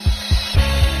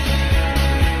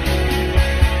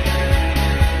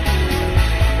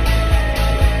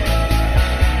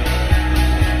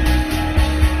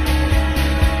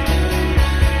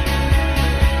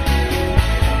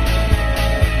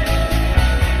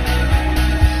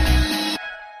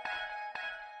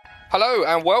Hello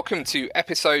and welcome to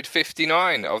episode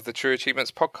 59 of the True Achievements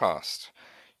podcast.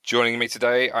 Joining me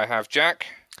today, I have Jack.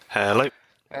 Hello.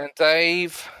 And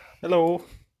Dave. Hello.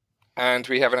 And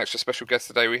we have an extra special guest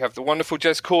today. We have the wonderful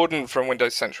Jez Corden from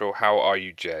Windows Central. How are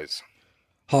you, Jez?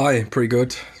 Hi, pretty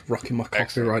good. Rocking my coffee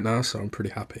Excellent. right now, so I'm pretty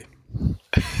happy.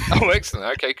 Oh,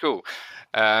 excellent. Okay, cool.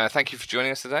 Thank you for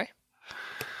joining us today.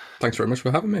 Thanks very much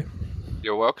for having me.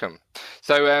 You're welcome.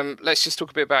 So let's just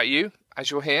talk a bit about you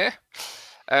as you're here.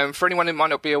 For anyone who might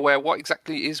not be aware, what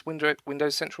exactly is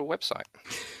Windows Central website?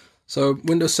 So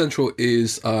Windows Central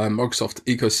is a Microsoft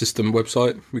ecosystem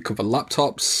website. We cover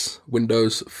laptops,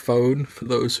 Windows Phone, for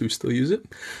those who still use it.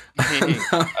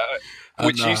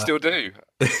 Which you still do.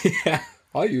 Yeah,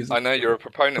 I use it. I know you're a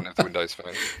proponent of the Windows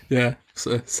Phone. Yeah,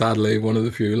 so sadly, one of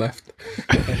the few left.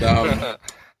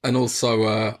 And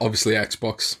also, obviously,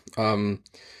 Xbox.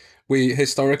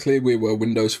 Historically, we were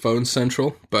Windows Phone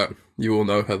Central, but you all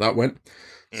know how that went.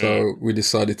 So we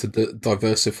decided to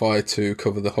diversify to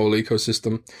cover the whole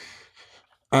ecosystem.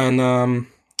 And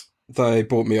they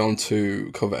brought me on to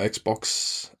cover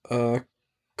Xbox a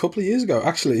couple of years ago.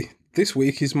 Actually, this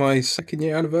week is my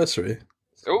 2nd-year anniversary.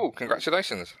 Oh,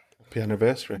 congratulations. Happy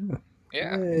anniversary.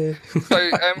 Yeah. Yay.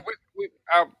 So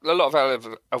a lot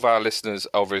of our listeners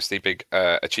are obviously big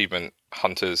achievement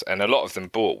hunters, and a lot of them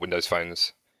bought Windows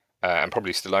phones and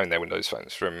probably still own their Windows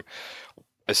phones from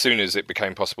as soon as it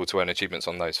became possible to earn achievements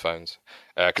on those phones.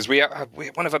 Because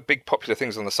one of the big popular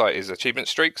things on the site is achievement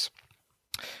streaks,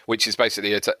 which is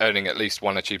basically earning at least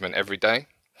one achievement every day.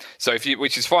 So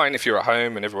which is fine if you're at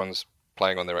home and everyone's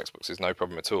playing on their Xboxes, no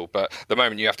problem at all. But the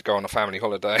moment you have to go on a family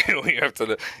holiday or you have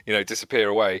to, disappear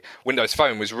away, Windows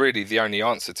Phone was really the only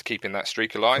answer to keeping that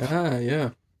streak alive.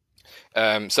 Yeah.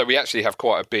 So we actually have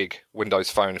quite a big Windows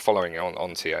Phone following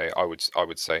on TA, I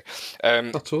would say.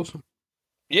 That's awesome.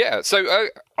 Yeah, so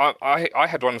I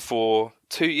had one for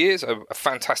 2 years, a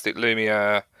fantastic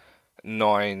Lumia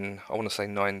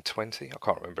 920. I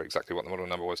can't remember exactly what the model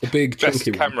number was. The big best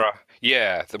chunky camera,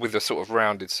 yeah, with the sort of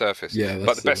rounded surface. Yeah,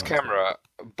 but the best camera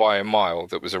by a mile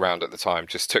that was around at the time.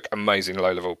 Just took amazing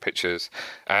low-level pictures,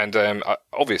 and I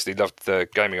obviously loved the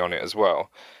gaming on it as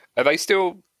well. Are they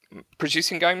still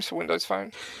producing games for Windows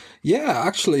Phone? Yeah,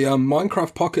 actually,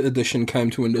 Minecraft Pocket Edition came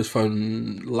to Windows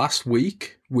Phone last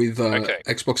week with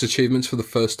Xbox achievements for the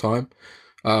first time.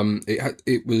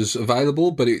 It was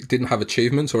available, but it didn't have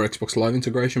achievements or Xbox Live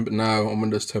integration. But now on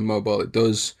Windows 10 Mobile, it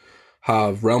does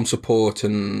have Realm support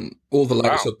and all the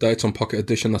latest updates on Pocket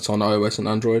Edition that's on iOS and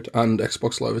Android, and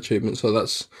Xbox Live achievements. So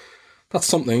that's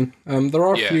something. There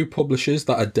are a few publishers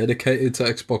that are dedicated to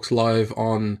Xbox Live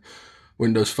on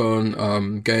Windows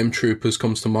Phone. Game Troopers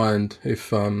comes to mind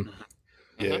if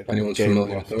anyone's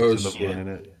familiar with those.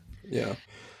 Yeah.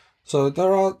 So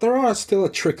there are still a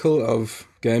trickle of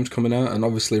games coming out, and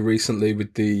obviously recently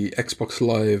with the Xbox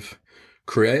Live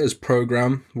Creators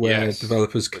Program, where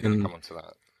developers can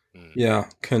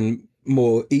can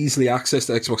more easily access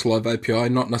the Xbox Live API,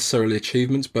 not necessarily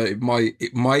achievements, but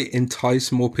it might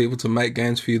entice more people to make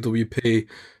games for UWP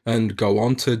and go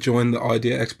on to join the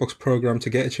Idea Xbox program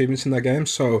to get achievements in their games.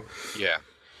 So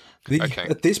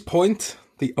at this point,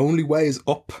 the only way is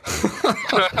up.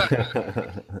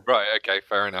 Right, okay,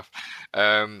 fair enough.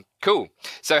 Cool.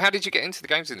 So how did you get into the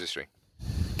games industry?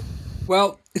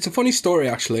 Well, it's a funny story,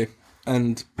 actually,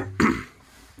 and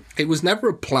it was never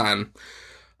a plan.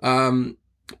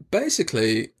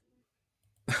 Basically,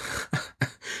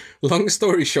 long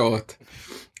story short,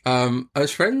 I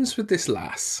was friends with this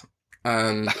lass,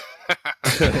 and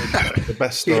the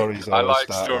best stories. I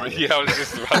like stories. Yeah, I was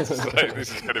just about to say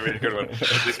this is going to be a good one.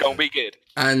 This is going to be good.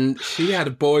 And she had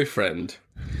a boyfriend,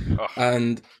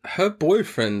 and her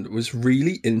boyfriend was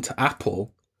really into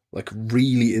Apple. Like,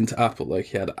 really into Apple. Like,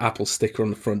 he had an Apple sticker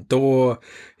on the front door.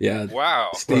 He had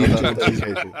Steve Jobs'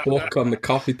 book on the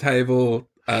coffee table.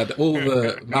 Had all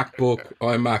the MacBook,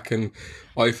 iMac, and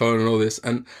iPhone and all this.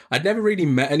 And I'd never really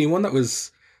met anyone that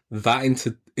was that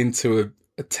into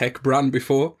a tech brand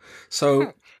before.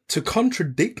 So to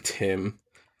contradict him,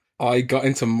 I got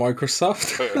into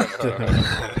Microsoft.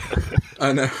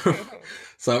 And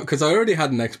so, because I already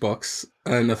had an Xbox,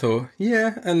 and I thought,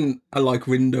 and I like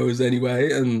Windows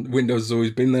anyway, and Windows has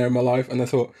always been there in my life, and I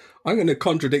thought, I'm going to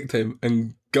contradict him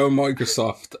and go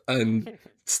Microsoft and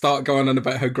start going on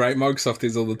about how great Microsoft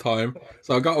is all the time.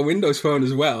 So I got a Windows Phone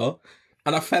as well,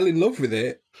 and I fell in love with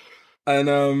it, and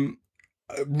I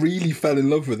really fell in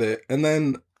love with it, and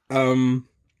then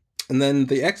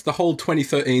the whole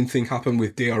 2013 thing happened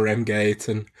with DRM Gate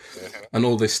and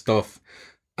all this stuff,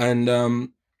 and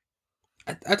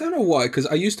I don't know why, because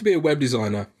I used to be a web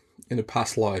designer in a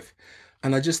past life,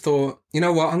 and I just thought, you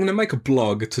know what, I'm going to make a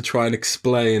blog to try and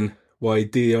explain why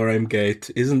DRM Gate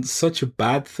isn't such a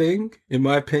bad thing, in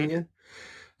my opinion.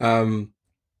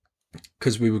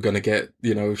 Because we were going to get,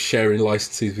 sharing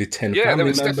licenses with 10 Yeah, there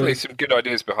was members. definitely some good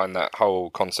ideas behind that whole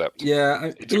concept.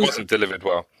 Yeah. It wasn't delivered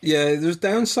well. Yeah, there's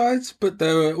downsides, but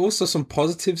there were also some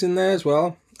positives in there as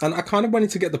well. And I kind of wanted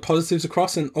to get the positives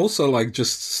across and also,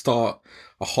 just start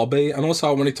a hobby. And also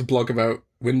I wanted to blog about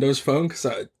Windows Phone because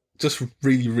I just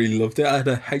really, really loved it. I had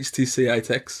a HTC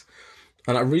 8X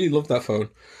and I really loved that phone.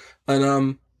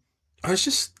 And I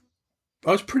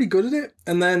was pretty good at it.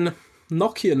 And then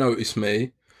Nokia noticed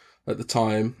me at the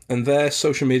time, and their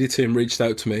social media team reached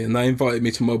out to me, and they invited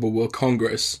me to Mobile World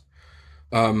Congress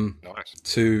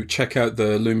to check out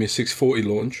the Lumia 640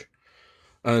 launch.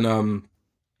 And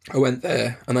I went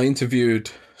there, and I interviewed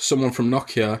someone from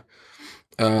Nokia,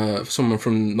 someone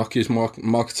from Nokia's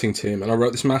marketing team, and I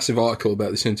wrote this massive article about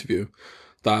this interview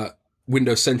that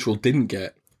Windows Central didn't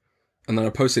get, and then I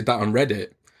posted that on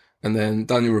Reddit. And then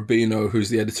Daniel Rubino, who's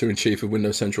the editor-in-chief of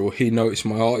Windows Central, he noticed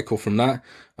my article from that,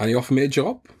 and he offered me a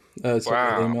job.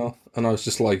 Wow. Email, and I was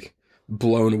just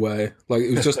blown away.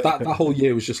 It was just that whole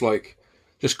year was just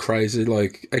crazy.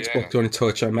 Xbox got in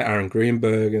touch. I met Aaron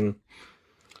Greenberg,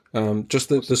 and just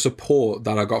the support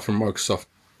that I got from Microsoft,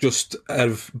 just out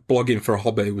of blogging for a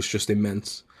hobby, was just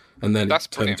immense. And then it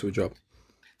turned into a job.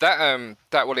 That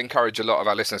will encourage a lot of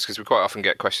our listeners, because we quite often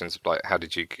get questions like, "How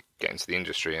did you get into the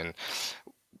industry?" And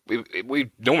we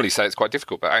normally say it's quite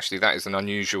difficult, but actually that is an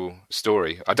unusual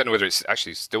story. I don't know whether it's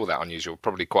actually still that unusual.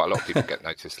 Probably quite a lot of people get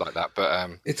noticed like that, but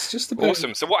it's just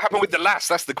awesome. So what happened with the lass?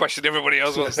 That's the question everybody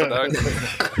else wants to know.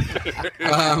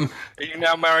 Are you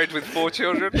now married with 4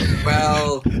 children?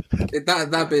 Well,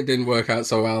 that bit didn't work out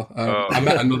so well. I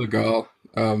met another girl,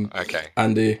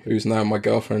 Andy, who's now my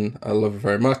girlfriend. I love her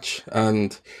very much,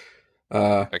 and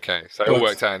okay, so it all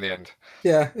worked out in the end.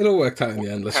 Yeah, it all worked out in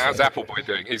the end. How's Appleboy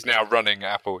doing? He's now running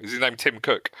Apple. Is his name Tim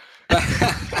Cook?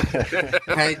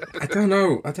 I don't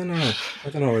know. I don't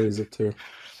know what he's up to.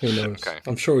 Who knows? Okay.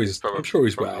 I'm sure he's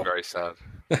well. Very sad.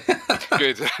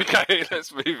 Good. Okay,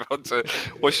 let's move on to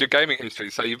what's your gaming history.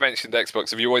 So you mentioned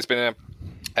Xbox. Have you always been an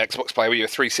Xbox player? Were you a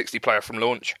 360 player from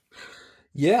launch?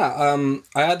 Yeah.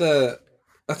 I had I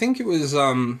think it was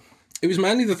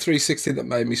mainly the 360 that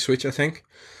made me switch. I think.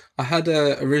 I had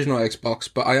an original Xbox,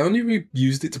 but I only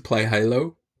used it to play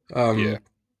Halo. I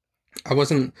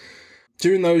wasn't...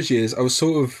 During those years, I was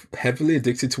sort of heavily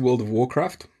addicted to World of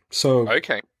Warcraft. So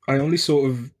I only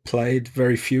sort of played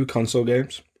very few console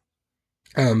games.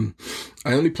 I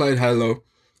only played Halo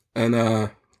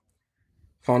and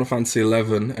Final Fantasy XI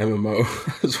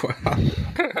MMO as well.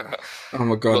 Oh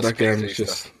my god, that game is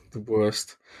just the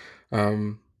worst.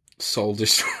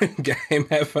 Soul-destroying game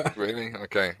ever. Really?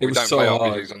 Okay. We don't play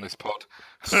RPGs on this pod.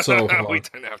 So hard. We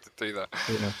don't have to do that.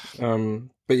 Yeah.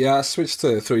 But yeah, I switched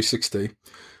to 360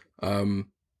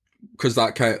 because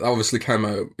that obviously came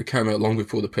out. It came out long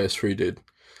before the PS3 did,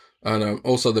 and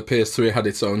also the PS3 had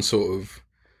its own sort of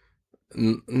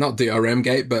not DRM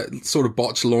gate, but sort of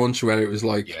botched launch where it was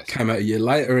came out a year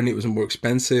later and it was more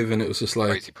expensive, and it was just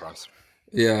crazy price.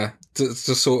 Yeah, it's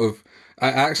just sort of. I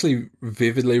actually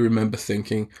vividly remember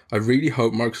thinking, I really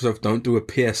hope Microsoft don't do a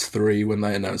PS3 when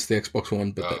they announced the Xbox One,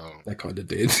 but they kind of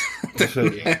did. But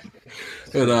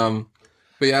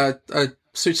yeah, I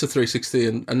switched to 360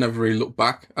 and I never really looked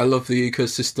back. I love the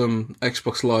ecosystem.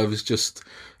 Xbox Live is just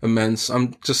immense.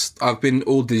 I've been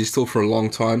all digital for a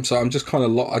long time, so I just kind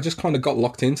of got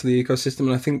locked into the ecosystem,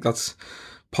 and I think that's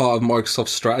part of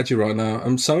Microsoft's strategy right now,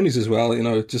 and Sony's as well.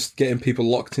 Just getting people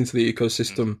locked into the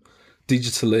ecosystem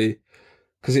digitally.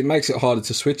 Because it makes it harder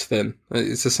to switch then.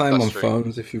 It's the same on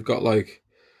phones. If you've got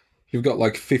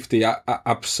 50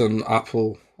 apps on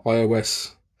Apple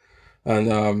iOS,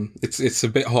 and it's a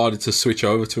bit harder to switch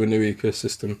over to a new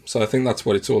ecosystem. So I think that's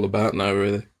what it's all about now,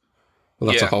 really. Well,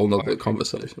 that's a whole nother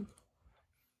conversation.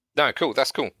 No, cool.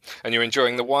 That's cool. And you're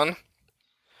enjoying the one?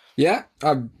 Yeah,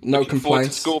 no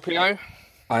complaints. Scorpio?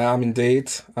 I am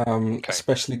indeed,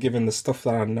 especially given the stuff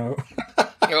that I know.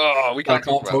 We can't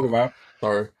talk about.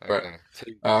 Sorry.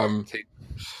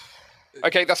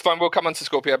 Okay, that's fine. We'll come on to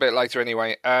Scorpio a bit later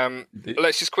anyway.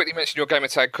 Let's just quickly mention your gamer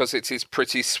tag because it is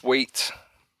pretty sweet.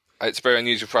 It's very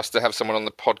unusual for us to have someone on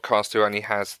the podcast who only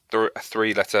has a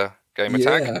 3-letter gamer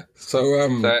tag. Yeah. So,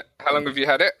 how long have you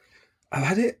had it? I've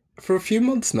had it for a few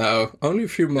months now. Only a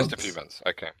few months. Just a few months.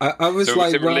 Okay. I was so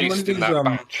was it released in that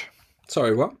batch?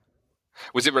 Sorry, what?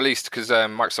 Was it released because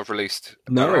Microsoft released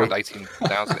around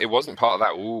 18,000? It wasn't part of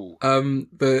that. Ooh.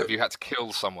 Have you had to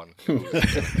kill someone?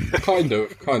 kind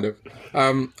of.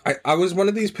 I was one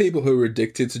of these people who were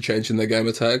addicted to changing their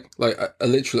gamer tag.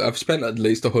 I've spent at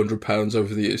least £100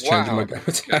 over the years changing my gamer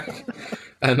tag.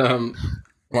 And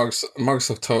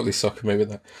Microsoft totally sucking me with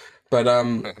that. But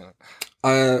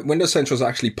Windows Central's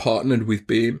actually partnered with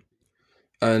Beam,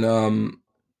 and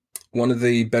one of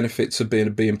the benefits of being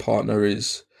a Beam partner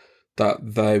is that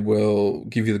they will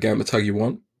give you the gamer tag you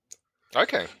want.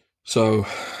 Okay. So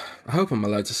I hope I'm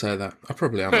allowed to say that. I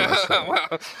probably am allowed to say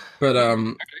that. But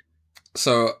okay.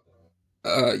 So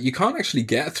you can't actually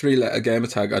get a 3-letter gamer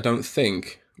tag, I don't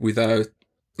think, without,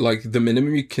 like, the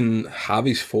minimum you can have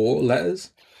is 4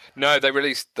 letters. No, they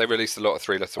released a lot of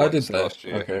 3-letter ones last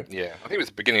year. Okay. Yeah, I think it was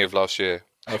the beginning of last year.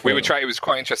 It was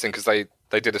quite interesting because they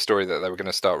did a story that they were going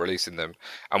to start releasing them,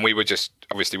 and we were just,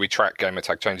 obviously we track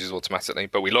gamertag changes automatically,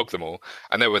 but we logged them all,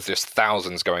 and there were just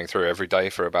thousands going through every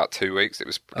day for about 2 weeks. It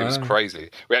was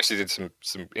crazy. We actually did some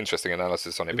interesting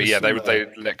analysis on it, but yeah, they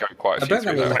let go quite a few.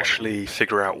 They actually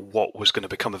figure out what was going to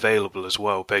become available as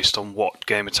well based on what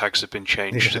gamertags have been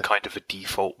changed to kind of a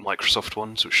default Microsoft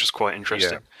ones, which is quite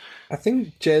interesting. Yeah. I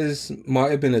think Jez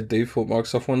might have been a default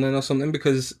Microsoft one then or something,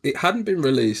 because it hadn't been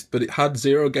released, but it had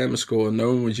 0 gamer score and no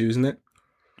one was using it.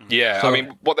 Yeah, so, I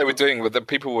mean, what they were doing with the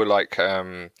people were like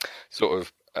sort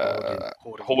of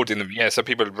hoarding them. Yeah, so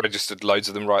people had registered loads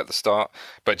of them right at the start,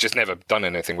 but just never done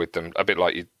anything with them. A bit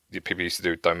like people used to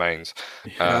do with domains.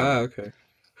 Okay.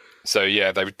 So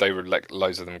yeah, they would let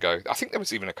loads of them go. I think there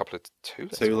was even a couple of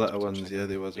 2-letter ones. Yeah,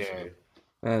 there was. Yeah.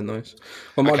 Nice.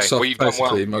 Well,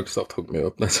 Microsoft Microsoft hooked me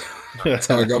up. That's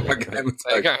how I got my gamer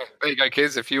tag. There you go,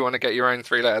 kids. If you want to get your own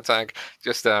 3-letter tag,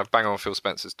 just bang on Phil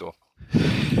Spencer's door.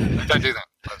 Don't do that.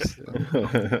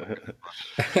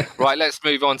 Right, let's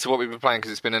move on to what we've been playing,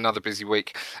 because it's been another busy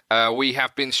week. We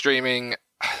have been streaming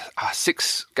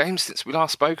 6 games since we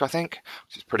last spoke, I think,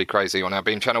 which is pretty crazy on our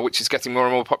Beam channel, which is getting more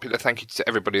and more popular. Thank you to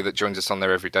everybody that joins us on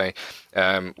there every day.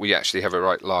 We actually have a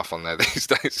right laugh on there these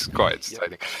days. It's quite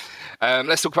entertaining.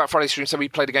 Let's talk about Friday's stream. So we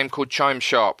played a game called Chime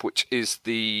Sharp, which is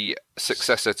the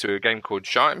successor to a game called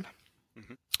Chime.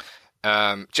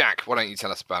 Mm-hmm. Jack, why don't you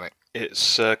tell us about it?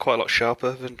 It's quite a lot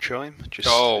sharper than Chime. Just,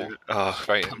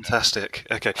 great. Fantastic.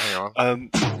 Okay. Hang on.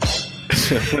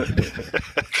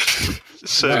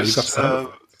 So, wow, you got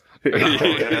some.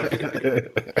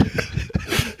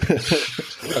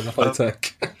 High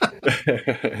tech.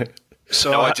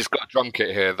 So I just got a drum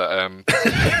kit here that I'm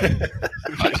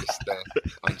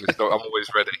always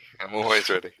ready. I'm always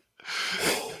ready.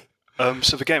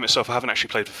 So the game itself, I haven't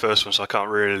actually played the first one, so I can't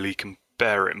really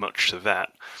compare it much to that.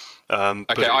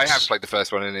 Okay, I have played the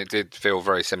first one, and it did feel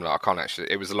very similar.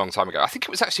 It was a long time ago. I think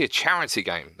it was actually a charity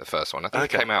game, the first one. I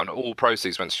think it came out and all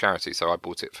proceeds went to charity, so I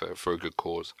bought it for a good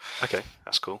cause. Okay,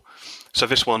 that's cool. So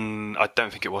this one, I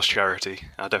don't think it was charity.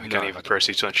 I don't think any of the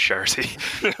proceeds went to charity.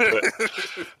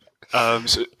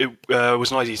 So it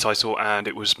was an ID title, and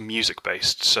it was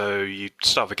music-based. So you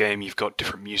start the game, you've got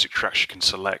different music tracks you can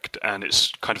select, and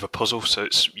it's kind of a puzzle. So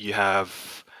you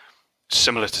have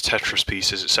similar to Tetris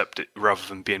pieces, except rather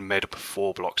than being made up of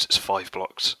 4 blocks, it's 5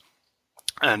 blocks.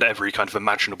 And every kind of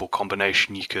imaginable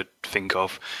combination you could think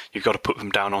of, you've got to put them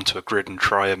down onto a grid and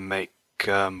try and make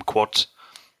quads.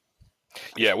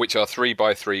 Yeah, which are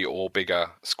 3x3 or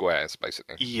bigger squares,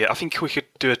 basically. Yeah, I think we could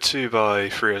do a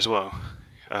 2x3 as well.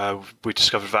 We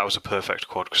discovered that was a perfect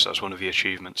quad because that was one of the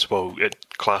achievements. Well,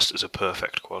 it classed as a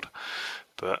perfect quad,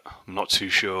 but I'm not too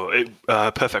sure.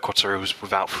 Perfect quad, sorry, was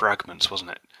without fragments,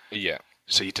 wasn't it? Yeah.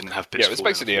 So you didn't have bits. Yeah, it was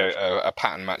basically a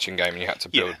pattern matching game, and you had to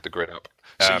build the grid up.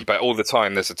 But all the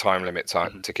time, there's a time limit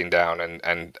ticking down,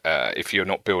 and if you're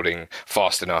not building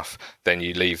fast enough, then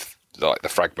you leave like the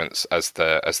fragments as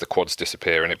the quads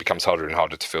disappear, and it becomes harder and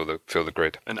harder to fill the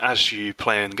grid. And as you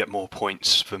play and get more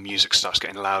points, the music starts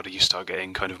getting louder. You start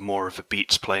getting kind of more of the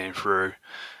beats playing through,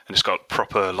 and it's got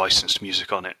proper licensed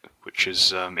music on it, which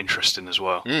is interesting as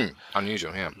well.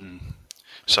 Unusual, yeah.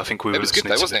 So I think we were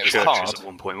listening to the churches at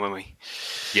one point, weren't we?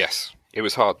 Yes, it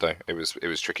was hard though. It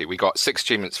was tricky. We got 6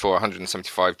 achievements for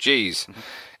 175 Gs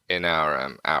in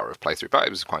our hour of playthrough, but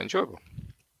it was quite enjoyable.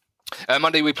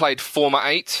 Monday we played Forma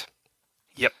 8.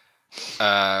 Yep.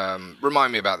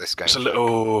 Remind me about this game. It's a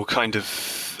little kind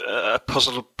of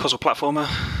puzzle platformer.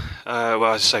 Well,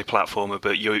 I say platformer,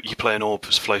 but you play an orb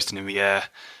that's floating in the air,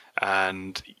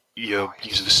 and you're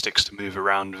using the sticks to move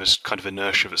around. There's kind of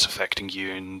inertia that's affecting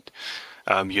you, and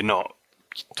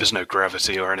there's no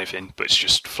gravity or anything, but it's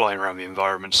just flying around the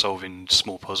environment, solving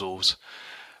small puzzles.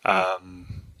 Lots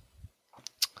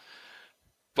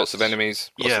of enemies,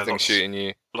 lots of things shooting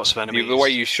you. Lots of enemies. The way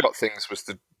you shot things was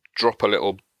to drop a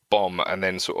little bomb and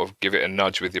then sort of give it a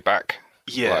nudge with your back.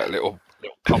 Yeah. Like a little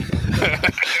pump.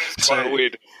 It's quite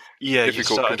weird. Yeah, you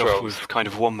started off with kind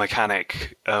of one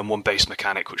mechanic, one base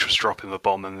mechanic, which was dropping the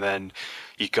bomb, and then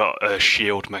you got a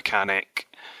shield mechanic,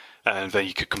 and then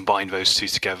you could combine those two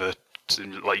together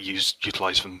to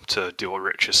utilize them to do what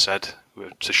Rich has said,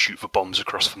 to shoot the bombs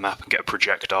across the map and get a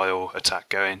projectile attack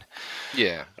going.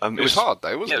 Yeah, it was hard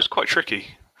though, wasn't it? Yeah, it was quite tricky.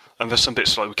 And there's some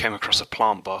bits like we came across a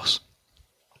plant boss,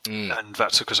 and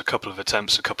that took us a couple of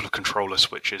attempts, a couple of controller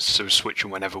switches, so switching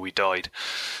whenever we died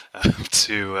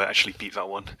to actually beat that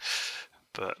one.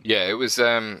 But yeah, it was.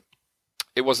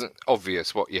 It wasn't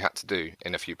obvious what you had to do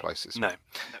in a few places. No.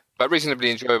 But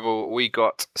reasonably enjoyable. We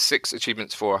got 6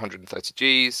 achievements for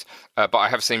 130 Gs, but I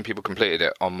have seen people completed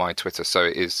it on my Twitter, so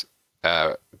it is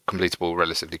completable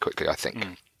relatively quickly, I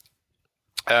think.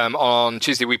 On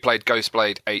Tuesday, we played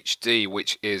Ghostblade HD,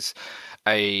 which is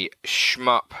a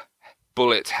shmup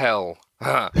bullet hell.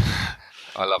 I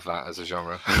love that as a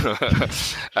genre.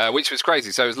 Which was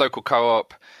crazy. So it was local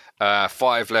co-op.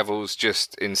 5 levels,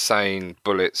 just insane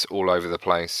bullets all over the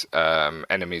place,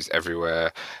 enemies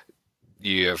everywhere.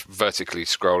 You have vertically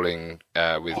scrolling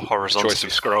with horizontally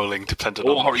scrolling, depending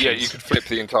on options. Yeah, you could flip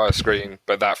the entire screen,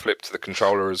 but that flipped to the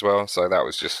controller as well, so that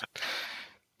was just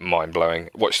mind-blowing.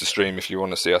 Watch the stream if you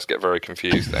want to see us get very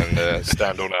confused and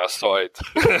stand on our side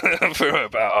for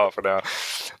about half an hour.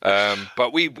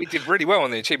 But we did really well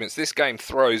on the achievements. This game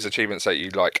throws achievements at you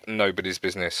like nobody's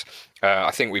business.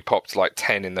 I think we popped like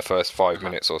 10 in the first 5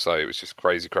 minutes or so. It was just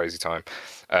crazy time.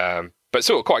 But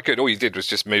sort of quite good. All you did was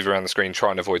just move around the screen, try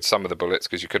and avoid some of the bullets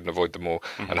because you couldn't avoid them all,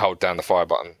 and hold down the fire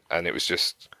button. And it was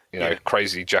just,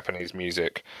 crazy Japanese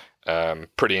music.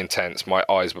 Pretty intense. My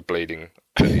eyes were bleeding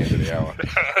at the end of the hour,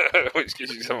 which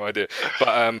gives you some idea.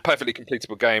 But perfectly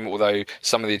completable game, although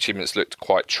some of the achievements looked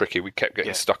quite tricky. We kept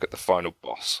getting stuck at the final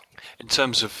boss. In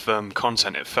terms of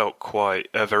content, it felt quite...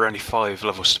 there were only 5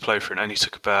 levels to play through, and it only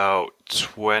took about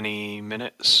 20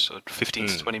 minutes, or 15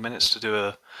 to 20 minutes to do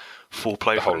a full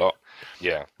playthrough. The whole lot.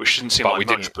 Yeah. Which didn't seem like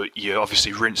much, but you're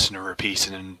obviously rinsing and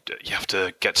repeating, and you have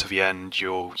to get to the end,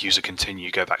 you'll use a continue,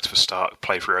 go back to the start,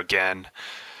 play through again,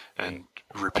 and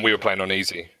repeat. And we were playing on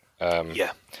easy.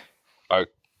 Yeah. Oh,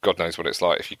 God knows what it's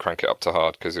like if you crank it up to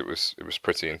hard, because it was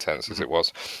pretty intense as it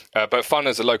was. But fun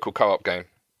as a local co-op game.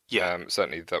 Yeah.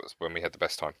 Certainly that was when we had the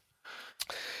best time.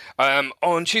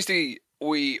 On Tuesday,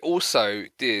 we also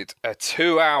did a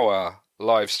 2-hour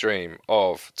live stream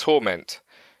of Torment,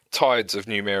 Tides of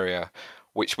Numeria,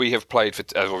 which we have played for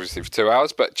obviously for 2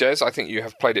 hours. But Jez, I think you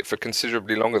have played it for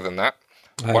considerably longer than that.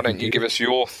 Why don't you give us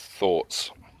your thoughts?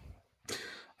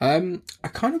 I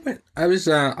kind of went. I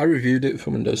reviewed it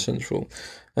for Windows Central,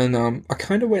 and I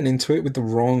kind of went into it with the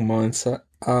wrong mindset.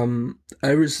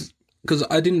 Because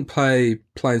I didn't play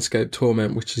Planescape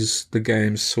Torment, which is the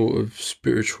game's sort of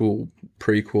spiritual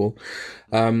prequel,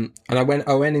 and I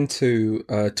went into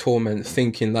Torment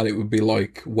thinking that it would be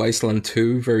like Wasteland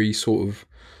 2, very sort of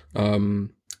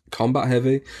combat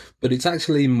heavy, but it's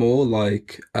actually more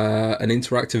like an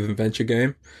interactive adventure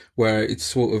game where it's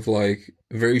sort of like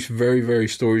very, very, very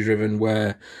story driven,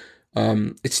 where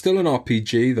it's still an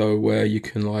RPG though, where you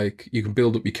can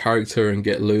build up your character and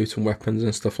get loot and weapons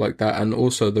and stuff like that, and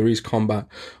also there is combat,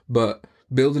 but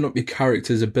building up your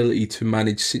character's ability to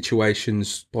manage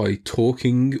situations by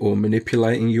talking or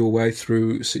manipulating your way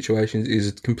through situations is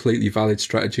a completely valid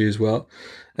strategy as well.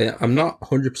 I'm not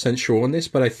 100% sure on this,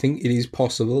 but I think it is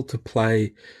possible to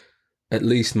play at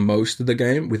least most of the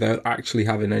game without actually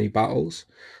having any battles.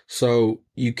 So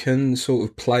you can sort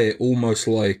of play it almost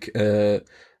like a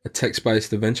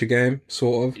text-based adventure game,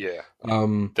 sort of. Yeah.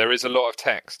 There is a lot of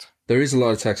text. There is a lot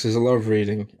of text. There's a lot of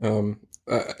reading.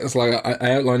 It's like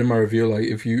I outlined in my review, like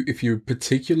if you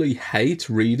particularly hate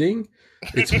reading,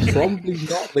 it's probably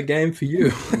not the game for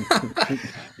you.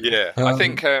 Yeah. I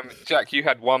think, Jack, you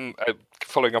had one...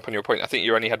 following up on your point, I think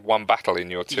you only had one battle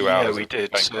in your 2 hours. Yeah, we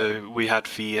did. So we had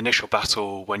the initial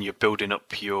battle when you're building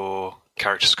up your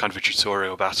characters, kind of a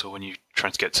tutorial battle when you're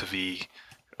trying to get to the,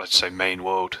 I'd say, main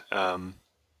world.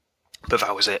 But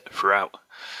that was it throughout.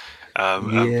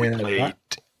 And we played,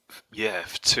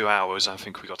 for 2 hours. I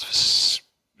think we got to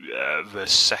the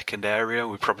second area.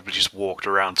 We probably just walked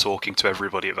around talking to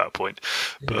everybody at that point.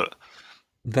 But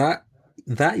That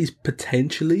is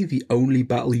potentially the only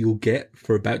battle you'll get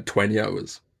for about 20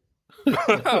 hours.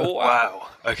 Wow.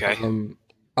 Okay.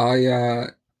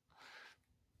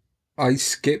 I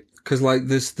skipped because like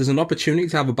there's an opportunity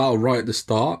to have a battle right at the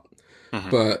start,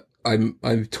 but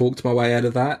I talked my way out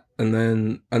of that,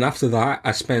 and after that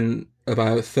I spent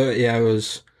about 30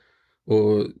 hours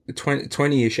or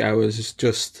 20-ish hours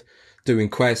just doing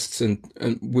quests and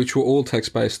which were all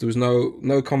text based. There was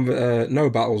no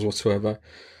battles whatsoever.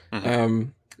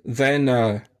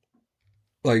 Then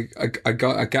like I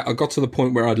got to the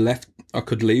point where I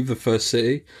could leave the first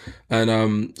city,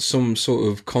 and some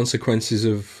sort of consequences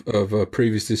of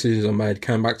previous decisions I made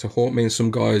came back to haunt me, and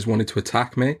some guys wanted to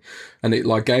attack me, and it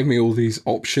like gave me all these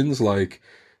options like,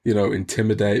 you know,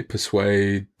 intimidate,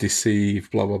 persuade, deceive,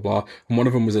 blah blah blah, and one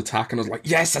of them was attack, and I was like,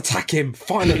 yes, attack him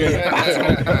finally. You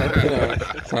know,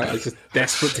 so I was just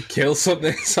desperate to kill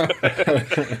something.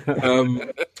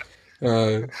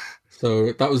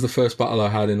 So that was the first battle I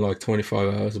had in like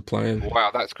 25 hours of playing. Wow,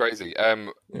 that's crazy.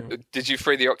 Did you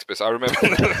free the octopus? I remember we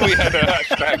had a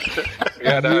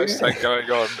hashtag going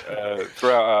on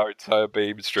throughout our entire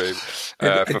Beam stream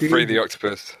for free the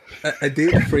octopus. I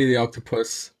did free the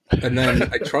octopus, and then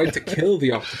I tried to kill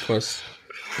the octopus,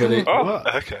 but it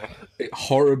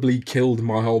horribly killed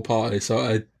my whole party. So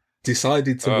I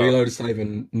decided to reload a save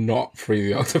and not free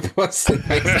the octopus the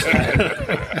next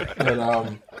day.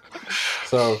 And,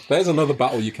 so there's another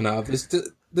battle you can have.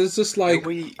 There's just like,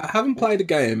 I haven't played a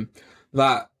game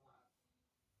that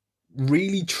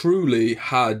really truly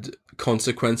had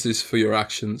consequences for your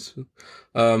actions.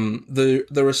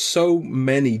 There are so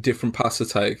many different paths to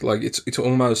take. Like it's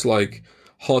almost like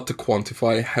hard to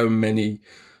quantify how many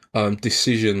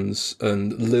decisions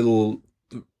and little,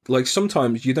 like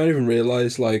sometimes you don't even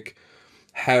realize like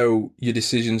how your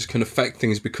decisions can affect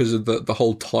things because of the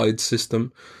whole tide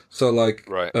system. So like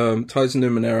Tides of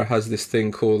Numenera has this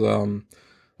thing called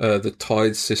the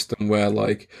tide system, where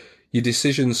like your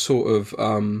decisions sort of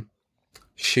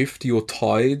shift your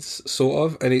tides sort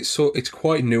of, and it's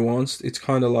quite nuanced. It's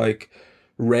kind of like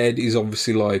red is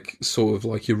obviously like sort of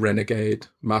like your renegade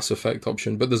Mass Effect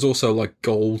option, but there's also like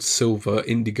gold, silver,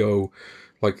 indigo,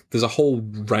 like there's a whole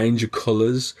range of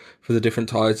colors for the different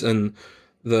tides, and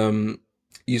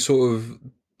you sort of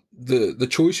the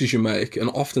choices you make, and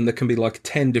often there can be like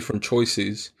 10 different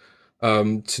choices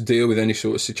to deal with any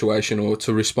sort of situation or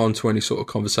to respond to any sort of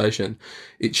conversation.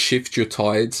 It shifts your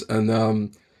tides, and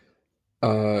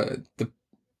the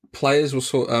players will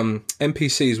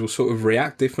NPCs will sort of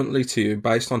react differently to you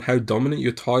based on how dominant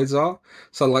your tides are.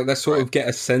 So like they sort of get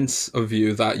a sense of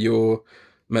you that you're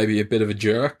maybe a bit of a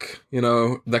jerk, you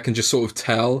know, they can just sort of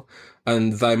tell,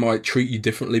 and they might treat you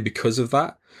differently because of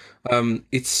that.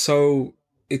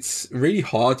 It's really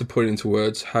hard to put into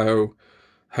words how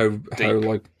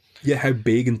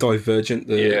big and divergent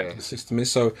the system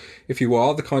is. So if you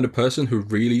are the kind of person who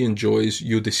really enjoys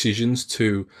your decisions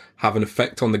to have an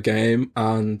effect on the game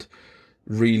and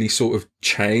really sort of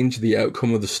change the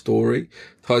outcome of the story,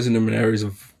 Tides of Numenera is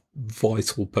a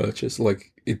vital purchase.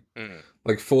 Like it.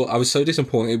 I was so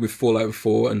disappointed with Fallout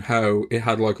 4 and how it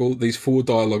had like all these 4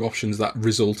 dialogue options that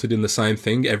resulted in the same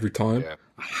thing every time. Yeah.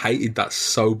 I hated that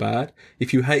so bad.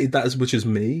 If you hated that as much as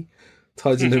me,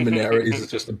 Tides of Numenera is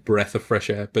just a breath of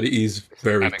fresh air, but it is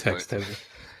very text heavy.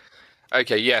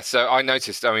 Okay, yeah, so I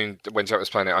noticed, I mean, when Jack was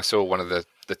playing it, I saw one of the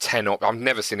 10 I've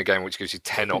never seen a game which gives you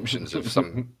 10 options of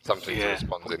something to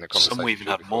respond in the conversation. Some we even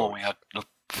had more. I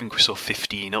think we saw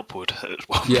 15 upward at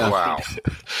one point. Yeah. Wow.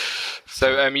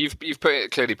 So you've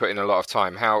clearly put in a lot of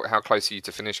time. How close are you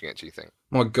to finishing it, do you think?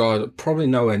 My God, probably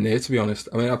nowhere near, to be honest.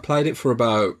 I mean, I played it for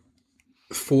about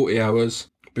 40 hours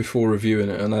before reviewing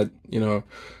it, and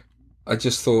I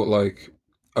just thought, like,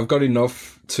 I've got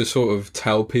enough to sort of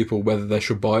tell people whether they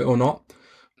should buy it or not.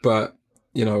 But,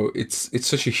 you know, it's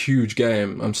such a huge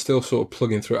game. I'm still sort of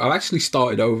plugging through. I actually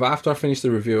started over. After I finished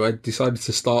the review, I decided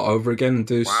to start over again and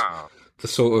do the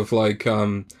sort of, like,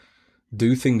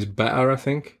 do things better, I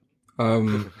think.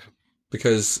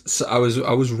 Because I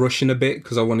was rushing a bit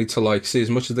because I wanted to, like, see as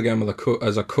much of the game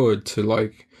as I could to,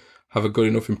 like, have a good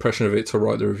enough impression of it to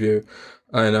write the review.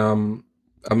 And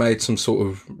I made some sort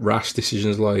of rash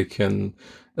decisions, like, and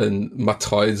my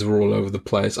tides were all over the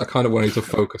place. I kind of wanted to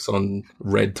focus on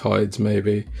red tides,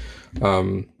 maybe,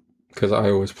 because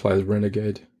I always play the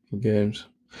Renegade games.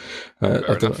 I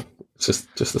don't know, it's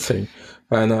just a thing.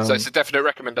 And so it's a definite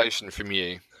recommendation from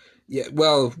you. Yeah,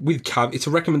 well, it's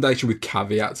a recommendation with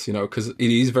caveats, you know, because it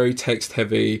is very text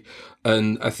heavy,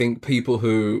 and I think people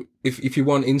who, if you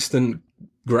want instant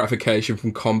gratification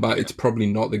from combat, it's probably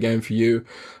not the game for you.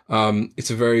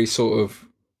 It's a very sort of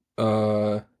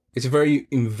it's a very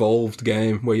involved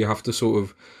game where you have to sort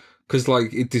of, because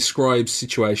like it describes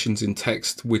situations in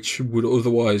text which would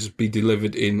otherwise be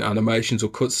delivered in animations or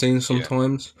cutscenes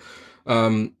sometimes.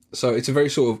 So it's a very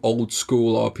sort of old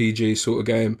school RPG sort of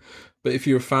game. But if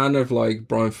you're a fan of like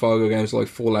Brian Fargo games like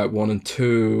Fallout 1 and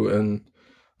 2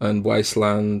 and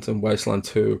Wasteland and Wasteland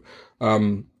 2,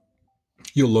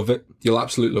 you'll love it. You'll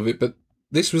absolutely love it. But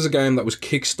this was a game that was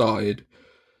kickstarted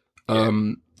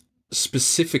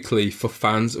specifically for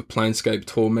fans of Planescape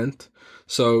Torment.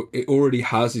 So it already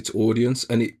has its audience,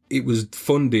 and it was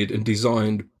funded and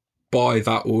designed by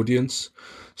that audience.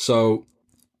 So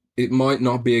it might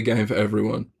not be a game for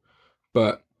everyone,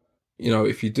 but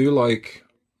if you do like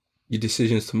your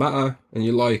decisions to matter, and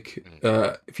you like,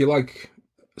 if you like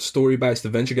story-based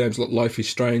adventure games like Life is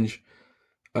Strange,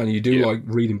 and you do like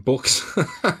reading books,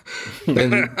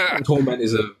 then Torment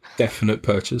is a definite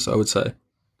purchase, I would say.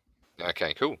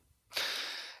 Okay, cool.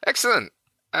 Excellent.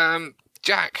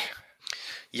 Jack,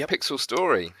 Pixel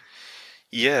Story.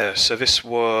 Yeah, so this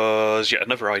was yet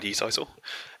another ID title,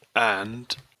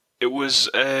 and it was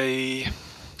a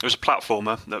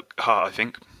platformer at heart, I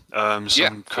think.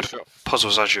 Some kind of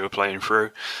puzzles as you were playing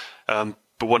through, but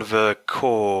one of the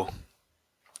core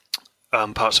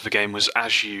parts of the game was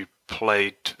as you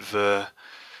played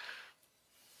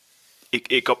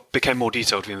it became more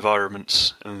detailed, the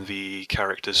environments and the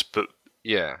characters, but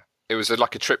it was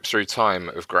like a trip through time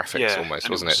of graphics almost,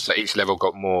 wasn't it? So each level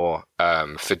got more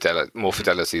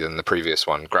fidelity than the previous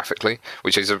one graphically,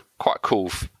 which is a quite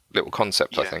cool little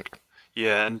concept, I think.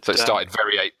 Yeah, and so it started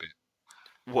very 8-bit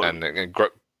and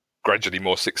gradually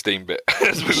more 16-bit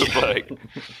as we were playing.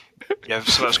 Yeah,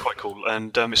 so that's quite cool,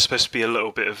 and it's supposed to be a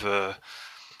little bit of a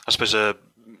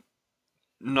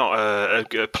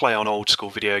play on old school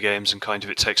video games, and kind of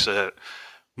it takes a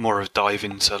more of a dive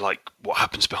into like what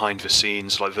happens behind the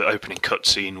scenes. Like the opening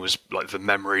cutscene was like the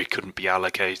memory couldn't be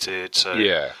allocated,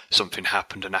 so something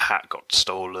happened and a hat got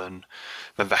stolen.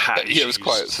 Then the hat it was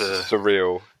quite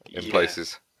surreal in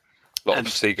places. A lot of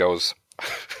seagulls.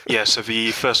 So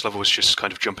the first level was just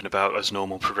kind of jumping about as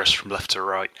normal, progress from left to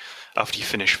right. After you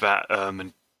finish that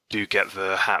and do get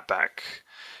the hat back,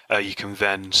 you can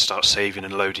then start saving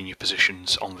and loading your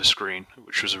positions on the screen,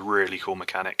 which was a really cool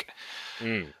mechanic.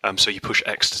 So you push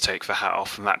X to take the hat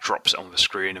off, and that drops it on the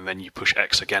screen, and then you push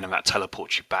X again, and that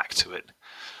teleports you back to it.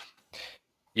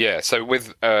 Yeah, so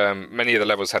with many of the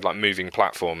levels had like moving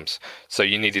platforms, so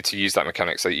you needed to use that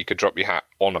mechanic so that you could drop your hat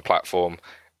on a platform,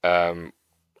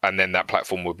 and then that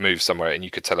platform would move somewhere, and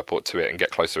you could teleport to it and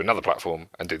get close to another platform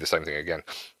and do the same thing again.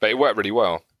 But it worked really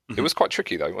well. Mm-hmm. It was quite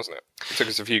tricky though, wasn't it? It took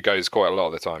us a few goes quite a lot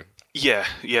of the time. Yeah,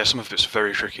 some of it's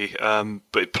very tricky,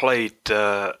 but it played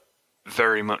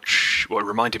very much. Well, it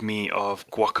reminded me of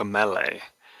Guacamelee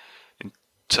in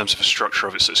terms of the structure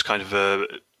of it. So it's kind of a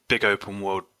big open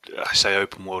world. I say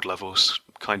open world levels.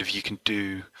 Kind of you can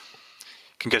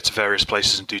go to various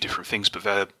places and do different things, but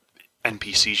they're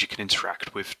NPCs you can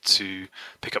interact with to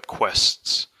pick up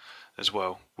quests as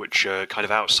well, which are kind of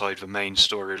outside the main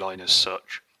storyline as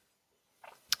such.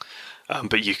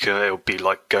 But it'll be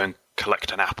like go and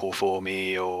collect an apple for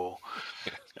me, or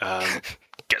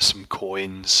get some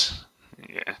coins,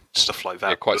 stuff like that.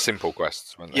 Yeah, quite simple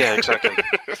quests, weren't they? Yeah, exactly.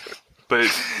 But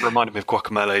it reminded me of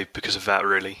Guacamelee because of that,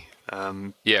 really.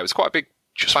 It was quite a big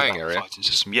playing area. Fighting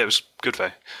system. Yeah, it was good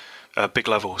though. Big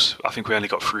levels. I think we only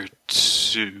got through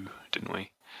 2, didn't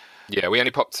we? Yeah, we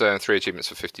only popped 3 achievements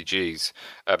for 50 Gs,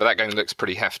 but that game looks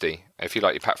pretty hefty. If you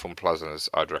like your platform puzzles,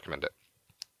 I'd recommend it.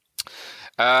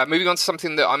 Moving on to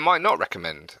something that I might not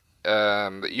recommend,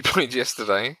 that you played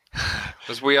yesterday,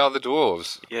 was We Are the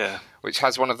Dwarves. Yeah. Which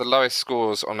has one of the lowest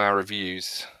scores on our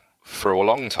reviews for a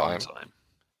long time.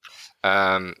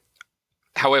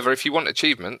 However, if you want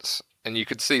achievements, and you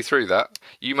could see through that,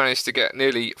 you managed to get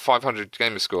nearly 500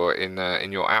 gamer score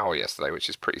in your hour yesterday, which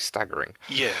is pretty staggering.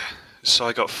 Yeah. So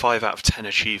I got 5 out of 10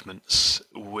 achievements,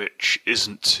 which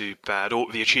isn't too bad. All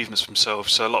the achievements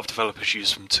themselves, so a lot of developers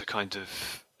use them to kind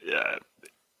of...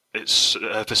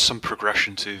 there's some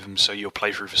progression to them, so you'll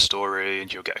play through the story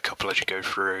and you'll get a couple as you go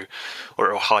through, or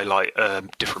it'll highlight a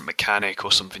different mechanic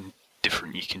or something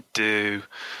different you can do,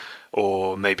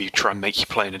 or maybe try and make you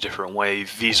play in a different way.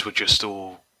 These were just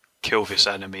all kill this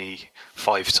enemy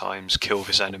 5 times, kill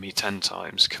this enemy 10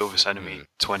 times, kill this enemy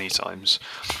 20 times.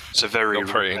 So not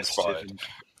very inspired.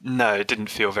 No, it didn't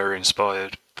feel very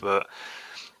inspired, but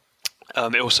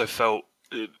it also felt...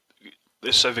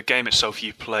 So the game itself,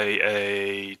 you play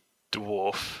a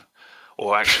dwarf,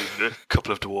 or actually a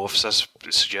couple of dwarfs, as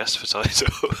it suggests the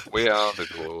title. We are the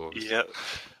dwarves. Yeah.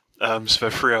 So there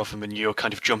are 3 of them, and you're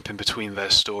kind of jumping between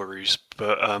their stories.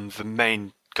 But the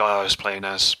main guy I was playing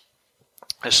as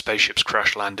spaceships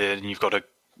crash landed, and you've got to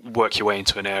work your way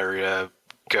into an area,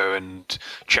 go and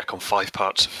check on 5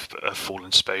 parts of a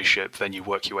fallen spaceship, then you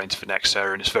work your way into the next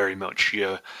area, and it's very much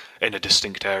you're in a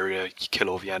distinct area, you kill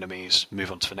all the enemies,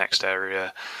 move on to the next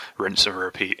area, rinse and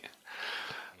repeat.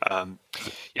 Yeah,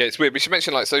 it's weird. We should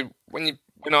mention, like, so when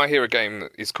I hear a game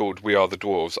that is called We Are the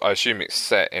Dwarves, I assume it's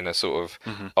set in a sort of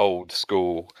old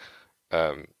school,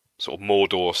 sort of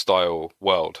Mordor style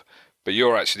world. But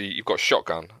you've got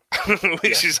shotgun,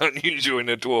 which is unusual in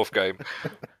a dwarf game.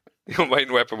 Your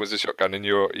main weapon was a shotgun, and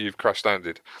you've crash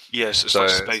landed. Yes, it's like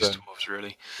Space Dwarves,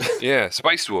 really. Yeah,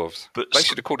 Space Dwarves. But they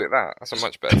should have called it that. That's a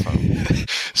much better title.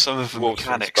 Some of the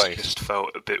mechanics just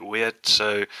felt a bit weird.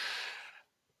 So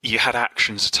you had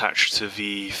actions attached to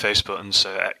the face buttons,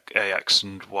 so A, X,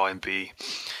 and Y and B,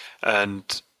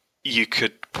 and you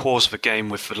could pause the game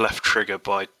with the left trigger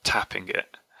by tapping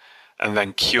it, and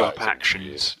then queue up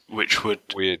actions, which would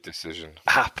weird decision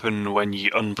happen when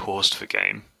you unpaused the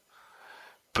game,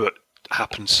 but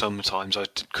happened sometimes. I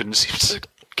couldn't seem to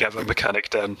get the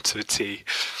mechanic down to a T.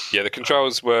 Yeah, the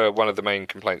controls were one of the main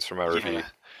complaints from our review.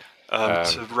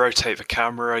 To rotate the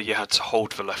camera, you had to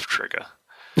hold the left trigger.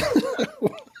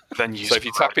 Then use so if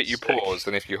you tap it, you pause,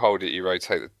 and if you hold it, you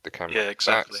rotate the camera. Yeah,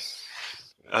 exactly.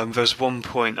 There's one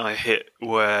point I hit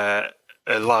where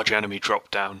a large enemy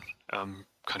dropped down, kind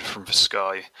of from the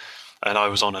sky, and I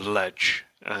was on a ledge,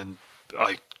 and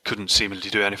I couldn't seemingly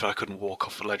do anything. I couldn't walk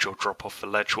off the ledge or drop off the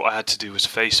ledge. What I had to do was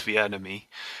face the enemy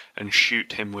and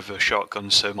shoot him with a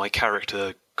shotgun, so my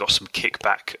character got some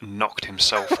kickback and knocked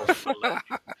himself off the ledge.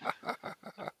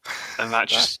 And that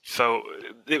just felt...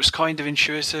 It was kind of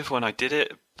intuitive when I did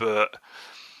it, but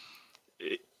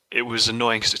it was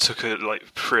annoying because it took like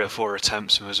 3 or 4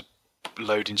 attempts, and there was a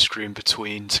loading screen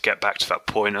between to get back to that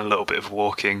point, and a little bit of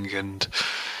walking, and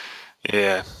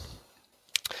yeah.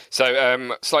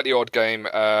 So, slightly odd game,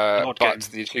 but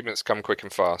the achievements come quick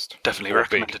and fast. Definitely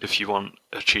recommended if you want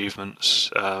achievements,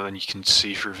 and you can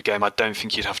see through the game. I don't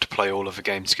think you'd have to play all of the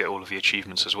game to get all of the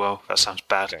achievements as well. That sounds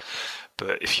bad. Okay.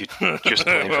 But if you just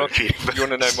play for achievements... If you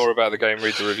want to know more about the game,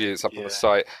 read the review. It's up on the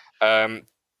site.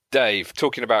 Dave,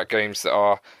 talking about games that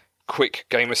are quick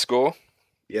gamer score.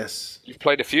 Yes. You've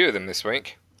played a few of them this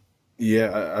week.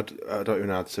 Yeah, I don't even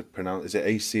know how to pronounce. Is it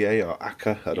ACA or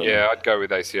ACA? I don't know. I'd go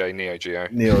with ACA, Neo Geo.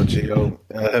 Neo Geo.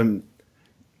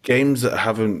 Games that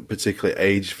haven't particularly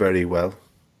aged very well,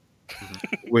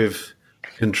 with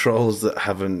controls that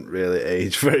haven't really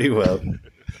aged very well.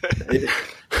 The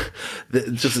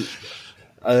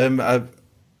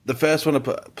first one I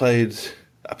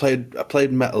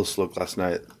played Metal Slug last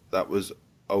night. That was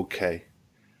okay.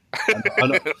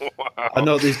 I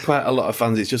know there's quite a lot of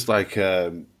fans. It's just like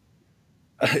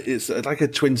it's like a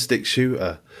twin stick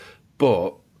shooter,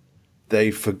 but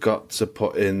they forgot to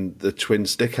put in the twin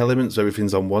stick element, so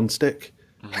everything's on one stick.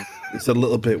 Mm-hmm. It's a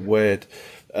little bit weird.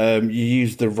 You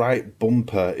use the right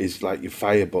bumper is like your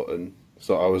fire button.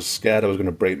 So I was scared I was going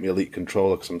to break my Elite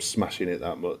controller because I'm smashing it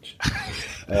that much.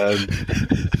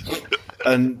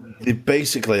 And they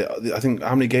basically, I think,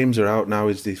 how many games are out now?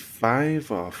 Is there 5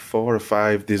 or 4 or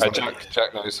 5?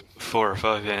 Jack knows. 4 or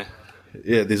 5, yeah.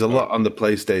 Yeah, there's a lot on the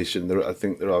PlayStation. I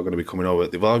think they're all going to be coming over.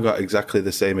 They've all got exactly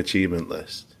the same achievement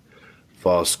list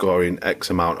for scoring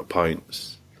X amount of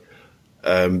points.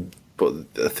 But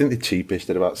I think the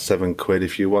cheapest at about £7.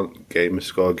 If you want gamer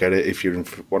score, get it. If you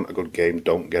want a good game,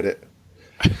 don't get it.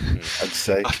 I'd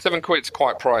say £7's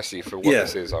quite pricey for what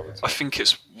this is. I think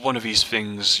it's one of these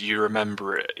things you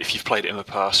remember it if you've played it in the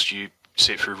past. You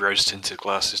see it through rose-tinted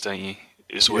glasses, don't you?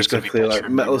 It's always going to be better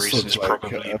in memories, and it's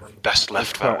probably best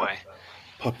left that way.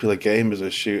 Popular game as a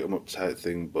shoot 'em up type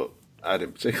thing, but I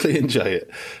didn't particularly enjoy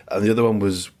it. And the other one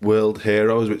was World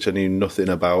Heroes, which I knew nothing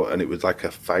about, and it was like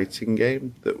a fighting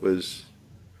game that was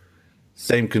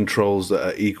same controls that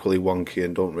are equally wonky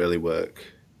and don't really work.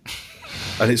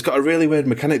 And it's got a really weird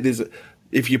mechanic.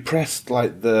 If you press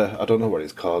like I don't know what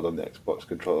it's called on the Xbox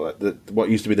controller, what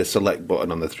used to be the select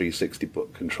button on the 360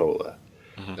 controller.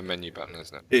 Mm-hmm. The menu button,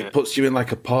 isn't it? It puts you in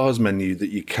like a pause menu that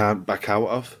you can't back out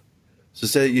of. So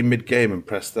say you're mid-game and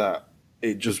press that,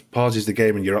 it just pauses the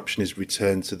game and your option is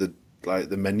return to the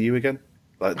menu again,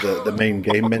 like the main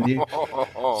game menu.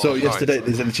 So yesterday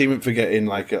there's an achievement for getting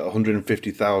like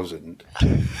 150,000.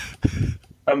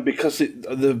 And because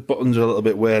the buttons are a little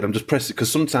bit weird, I'm just pressing,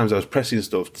 because sometimes I was pressing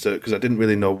stuff because I didn't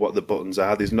really know what the buttons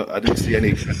are. I didn't see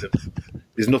any.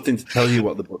 There's nothing to tell you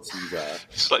what the buttons are.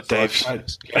 It's like Dave.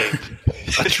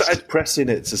 I tried pressing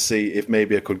it to see if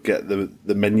maybe I could get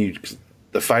the menu.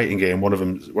 The fighting game. One of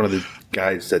the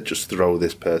guys said just throw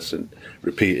this person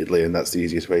repeatedly, and that's the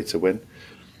easiest way to win.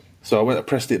 So I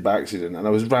pressed it by accident, and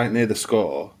I was right near the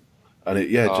score. And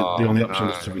the only option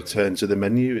was to return to the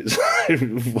menu. It's like,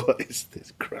 what is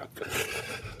this crap?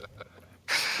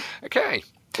 Okay,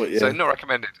 so not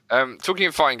recommended. Talking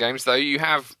of fighting games, though, you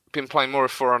have been playing more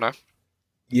of For Honor.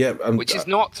 Yeah, which is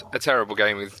not a terrible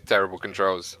game with terrible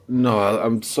controls. No,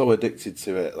 I'm so addicted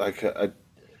to it. Like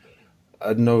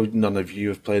I know none of you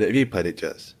have played it. Have you played it,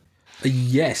 Jess?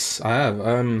 Yes, I have.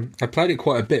 I played it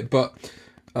quite a bit, but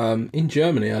in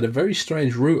Germany I had a very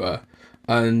strange router,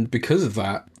 and because of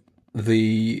that,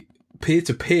 the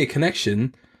peer-to-peer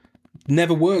connection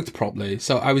never worked properly.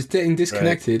 So I was getting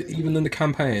disconnected even in the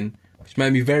campaign, which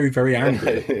made me very, very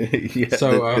angry.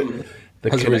 So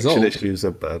the as a result, issues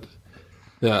are bad.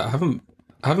 Yeah,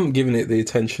 I haven't given it the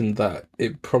attention that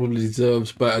it probably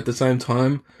deserves, but at the same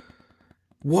time,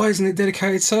 why isn't it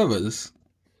dedicated servers?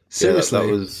 Seriously.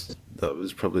 Yeah, that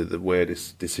was probably the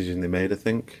weirdest decision they made, I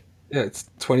think. Yeah, it's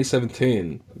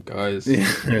 2017, guys.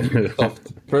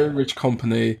 Ubisoft, very rich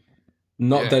company,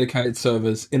 not dedicated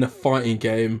servers in a fighting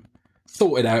game.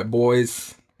 Sort it out,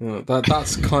 boys.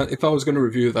 That's kind. If I was going to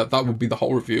review that would be the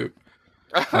whole review.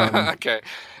 Okay,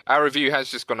 our review has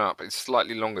just gone up. It's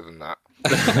slightly longer than that,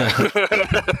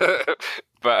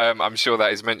 but I'm sure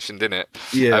that is mentioned in it.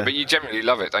 Yeah, but you generally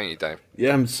love it, don't you, Dave?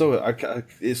 Yeah, it's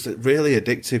really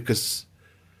addictive because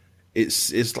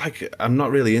it's like I'm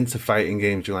not really into fighting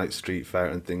games, like Street Fighter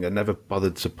and thing. I never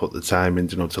bothered to put the time in,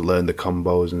 to learn the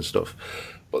combos and stuff.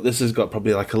 But this has got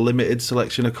probably like a limited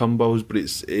selection of combos. But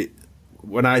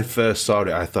when I first saw it,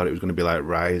 I thought it was going to be like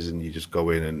Rise, and you just go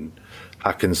in and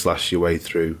hack and slash your way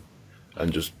through,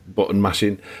 and just button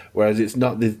mashing. Whereas it's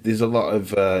not. There's a lot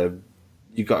of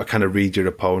you got to kind of read your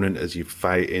opponent as you're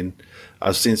fighting.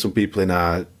 I've seen some people in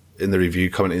the review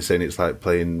commenting saying it's like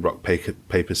playing rock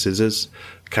paper scissors.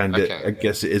 Kind of, okay. I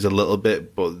guess it is a little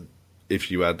bit, but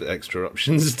if you add extra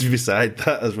options beside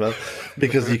that as well,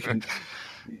 because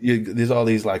there's all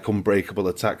these like unbreakable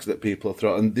attacks that people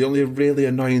throw, and the only really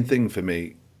annoying thing for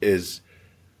me is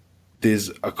there's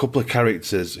a couple of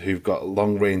characters who've got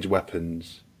long range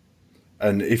weapons,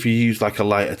 and if you use like a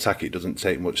light attack, it doesn't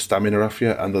take much stamina off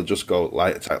you, and they'll just go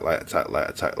light attack, light attack, light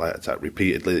attack, light attack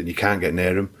repeatedly, and you can't get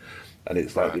near them, and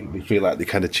it's like you feel like they're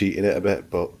kind of cheating it a bit,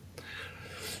 but.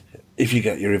 If you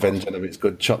get your revenge on him, it's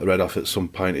good. Chop the head off at some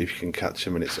point if you can catch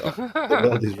him, and it's the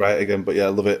world is right again. But yeah, I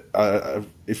love it.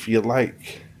 If you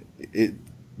like, it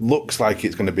looks like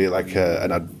it's going to be like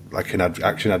an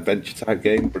action adventure type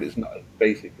game, but it's not. It's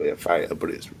basically a fighter,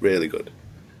 but it's really good.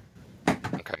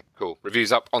 Okay, cool.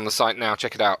 Reviews up on the site now.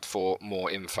 Check it out for more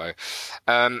info.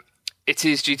 It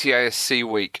is GTA SC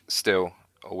week still.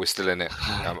 Or we're still in it,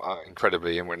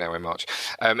 incredibly, and we're now in March.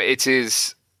 It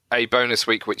is a bonus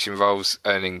week which involves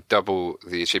earning double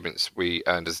the achievements we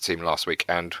earned as a team last week,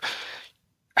 and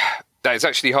that is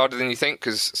actually harder than you think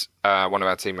because one of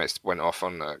our teammates went off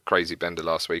on a crazy bender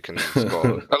last week and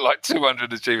got like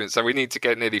 200 achievements, so we need to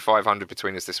get nearly 500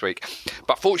 between us this week.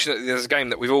 But fortunately there's a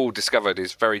game that we've all discovered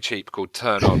is very cheap called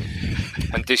Turn On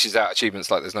and dishes out achievements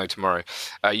like there's no tomorrow.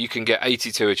 You can get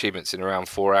 82 achievements in around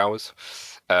 4 hours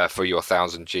for your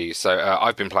 1,000 Gs, so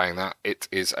I've been playing that. It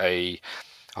is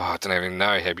I don't even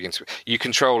know how it begins. You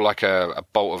control like a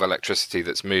bolt of electricity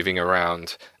that's moving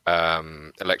around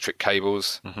electric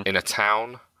cables in a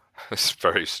town. It's a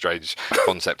very strange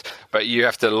concept. But you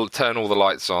have to turn all the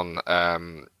lights on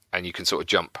and you can sort of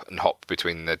jump and hop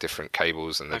between the different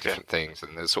cables and the different things.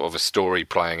 And there's sort of a story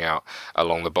playing out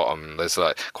along the bottom. There's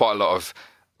like quite a lot of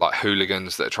like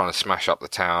hooligans that are trying to smash up the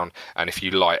town. And if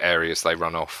you light areas, they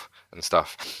run off and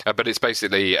stuff, but it's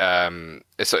basically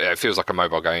it feels like a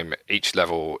mobile game. Each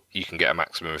level you can get a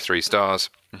maximum of 3 stars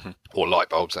or light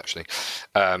bulbs actually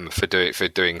for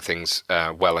doing things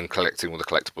well and collecting all the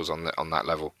collectibles on that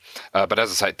level. But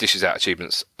as I say, it dishes out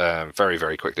achievements very,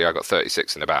 very quickly. I got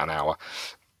 36 in about an hour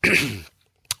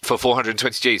for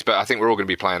 420 Gs, but I think we're all going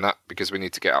to be playing that because we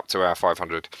need to get up to our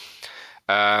 500.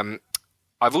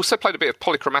 I've also played a bit of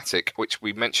Polychromatic, which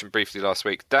we mentioned briefly last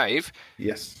week. Dave,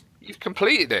 yes. You've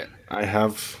completed it. I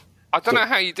have. I don't know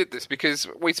how you did this because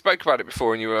we spoke about it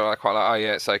before and you were quite like, oh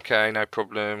yeah, it's okay, no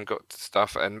problem, got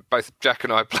stuff. And both Jack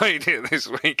and I played it this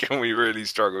week and we really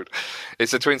struggled.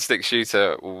 It's a twin stick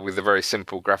shooter with a very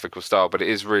simple graphical style, but it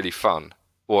is really fun.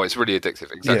 Well, it's really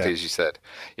addictive, exactly as you said.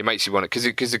 It makes you want to,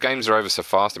 because the games are over so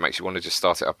fast, it makes you want to just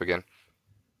start it up again.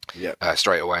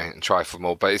 Straight away and try for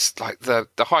more. But it's like the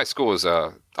high scores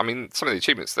are, I mean, some of the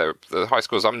achievements there, the high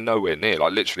scores I'm nowhere near,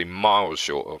 like literally miles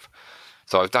short of.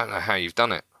 So I don't know how you've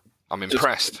done it. I'm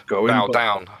impressed. Bow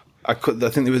down. I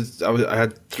think I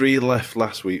had 3 left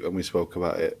last week when we spoke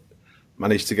about it.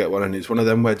 Managed to get one, and it's one of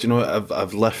them where, do you know what,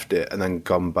 I've left it and then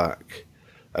gone back,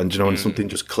 and do you know when something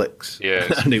just clicks,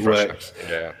 and it works.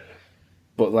 Yeah.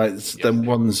 But like them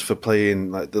ones for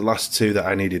playing, like the last 2 that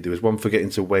I needed, there was one for getting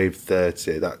to wave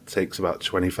 30. That takes about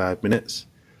 25 minutes.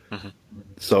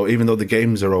 So even though the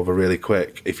games are over really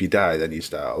quick, if you die, then you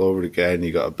start all over again.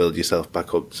 You got to build yourself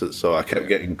back up. So I kept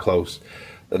getting close.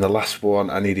 And the last one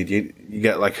I needed, you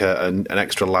get like an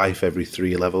extra life every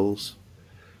 3 levels,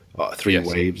 or 3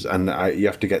 waves, and you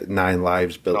have to get 9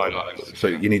 lives built. 9 lives. So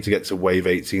you need to get to wave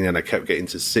 18, and I kept getting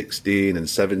to 16 and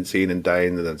 17 and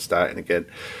dying, and then starting again.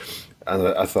 And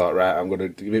I thought, right, I'm going to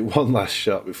give it one last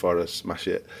shot before I smash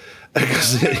it.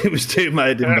 because it was too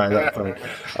mad in by that point.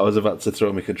 I was about to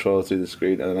throw my controller through the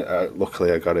screen, and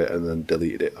luckily I got it and then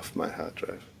deleted it off my hard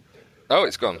drive. Oh,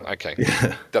 it's gone. Okay.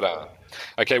 Yeah. Ta-da.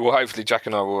 Okay, well, hopefully Jack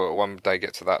and I will one day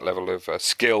get to that level of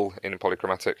skill in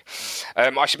Polychromatic.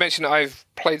 I should mention that I've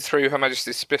played through Her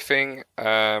Majesty's Spiffing.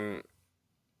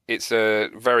 It's a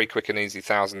very quick and easy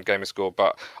 1,000 gamer score,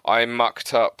 but I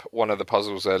mucked up one of the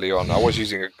puzzles early on. I was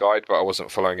using a guide, but I wasn't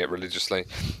following it religiously,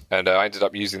 and I ended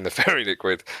up using the fairy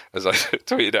liquid, as I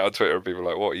tweeted out on Twitter, and people were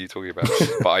like, what are you talking about?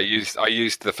 But I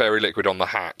used the fairy liquid on the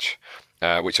hatch,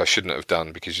 which I shouldn't have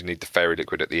done, because you need the fairy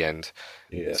liquid at the end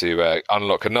to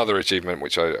unlock another achievement,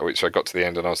 which I got to the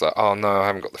end, and I was like, oh no, I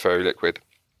haven't got the fairy liquid,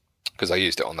 because I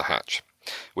used it on the hatch,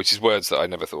 which is words that I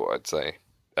never thought I'd say.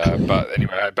 But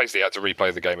anyway, I basically had to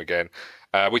replay the game again,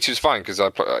 which is fine, because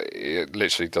it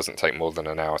literally doesn't take more than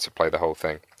an hour to play the whole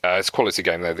thing. It's a quality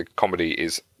game, though. The comedy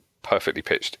is perfectly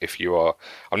pitched if you are...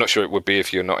 I'm not sure it would be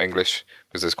if you're not English,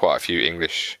 because there's quite a few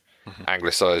English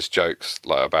anglicised jokes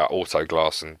like about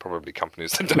Autoglass and probably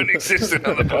companies that don't exist in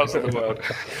other parts of the world.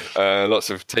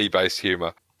 Lots of tea-based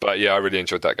humour. But yeah, I really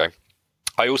enjoyed that game.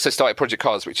 I also started Project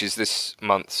Cars, which is this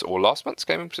month's or last month's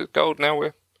Game of Gold. Now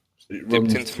we're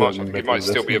dipped into March. It might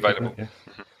still be available.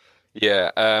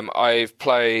 Yeah, I've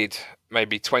played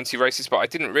maybe 20 races, but I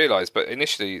didn't realise. But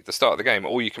initially, at the start of the game,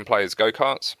 all you can play is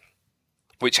go-karts,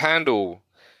 which handle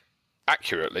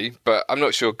accurately, but I'm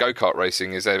not sure go-kart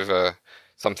racing is ever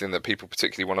something that people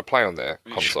particularly want to play on their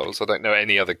consoles. I don't know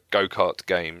any other go-kart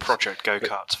games. Project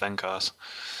Go-Karts, Vencars.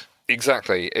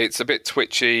 Exactly. It's a bit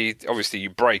twitchy. Obviously, you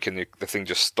brake and the thing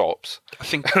just stops. I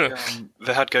think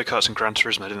they had go-karts in Gran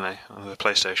Turismo, didn't they, on the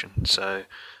PlayStation? So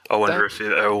I wonder if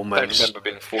they're almost... I don't remember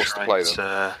being forced to play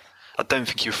them. I don't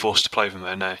think you were forced to play them,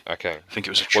 though, no. Okay. I think it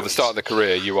was a choice. Well, the start of the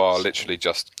career, you are literally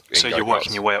just in So you're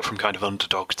working your way up from kind of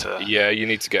underdog to... Yeah, you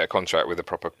need to get a contract with a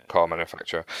proper car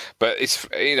manufacturer. But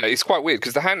it's quite weird,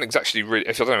 because the handling's actually really...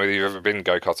 I don't know whether you've ever been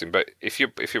go-karting, but if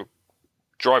you're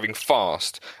driving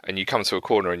fast and you come to a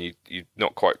corner and you've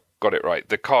not quite got it right,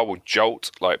 the car will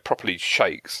jolt, like properly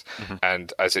shakes,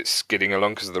 and as it's skidding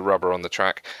along because of the rubber on the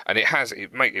track, and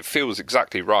it feels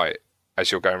exactly right as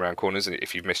you're going around corners, and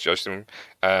if you've misjudged them,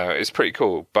 it's pretty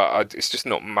cool, but it's just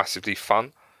not massively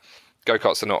fun.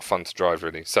 Go-karts are not fun to drive,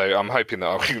 really. So I'm hoping that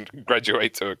I'll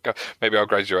graduate to I'll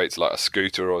graduate to like a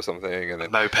scooter or something, and then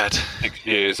a moped. 6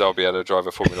 years I'll be able to drive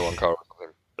a Formula 1 car or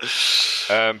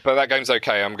something. But that game's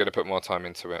okay. I'm going to put more time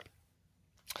into it.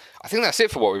 I think that's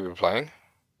it for what we've been playing.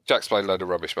 Jack's played a load of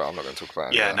rubbish, but I'm not going to talk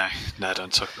about it. Yeah, no,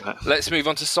 don't talk about that. Let's move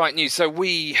on to site news. So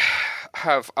we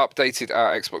have updated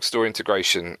our Xbox Store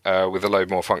integration with a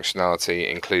load more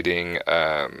functionality, including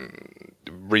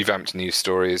revamped news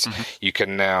stories. You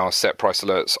can now set price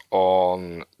alerts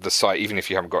on the site, even if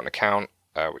you haven't got an account,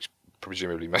 which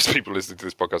presumably most people listening to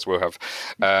this podcast will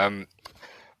have.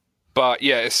 But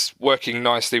yeah, it's working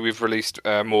nicely. We've released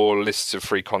more lists of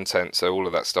free content, so all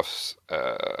of that stuff's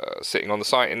sitting on the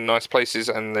site in nice places,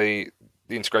 and the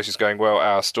integration's going well.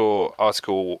 Our store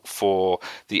article for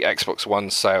the Xbox One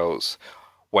sales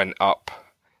went up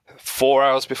 4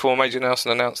 hours before Major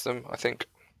Nelson announced them, I think,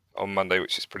 on Monday,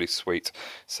 which is pretty sweet.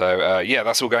 So yeah,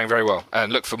 that's all going very well,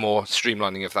 and look for more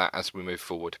streamlining of that as we move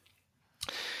forward.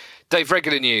 Dave,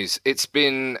 regular news. It's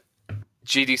been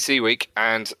GDC week,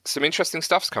 and some interesting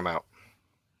stuff's come out.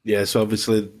 Yeah, so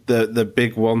obviously the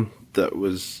big one that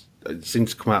it seemed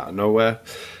to come out of nowhere,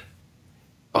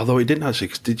 although it didn't actually.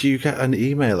 'Cause did you get an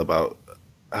email about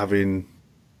having?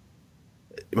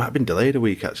 It might have been delayed a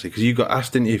week actually, because you got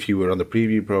asked, didn't you, if you were on the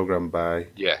preview program by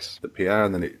the PR,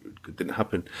 and then it didn't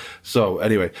happen. So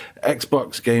anyway,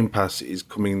 Xbox Game Pass is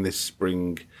coming this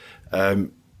spring.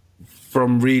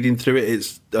 From reading through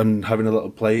it, and having a little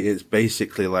play, it's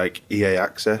basically like EA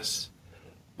Access,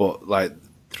 but like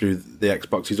through the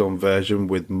Xbox's own version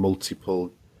with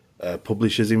multiple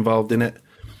publishers involved in it.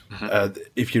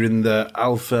 If you're in the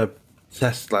alpha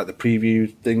test, like the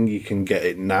preview thing, you can get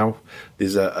it now.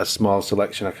 There's a small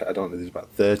selection. I don't know, there's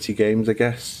about 30 games, I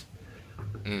guess,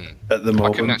 at the moment.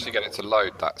 I couldn't actually get it to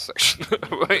load that section.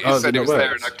 It said it was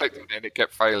there, and I clicked it, and it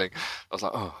kept failing. I was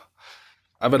like, oh.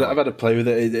 I've had a play with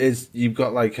it. It is, you've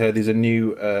got like there's a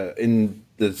new in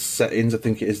the settings, I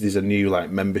think it is. There's a new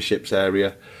like memberships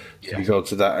area. So you go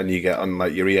to that and you get on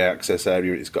like your EA Access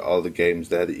area. It's got all the games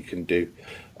there that you can do,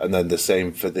 and then the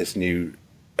same for this new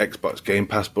Xbox Game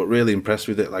Pass. But really impressed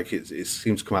with it. Like it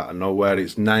seems to come out of nowhere.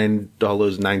 It's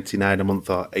 $9.99 a month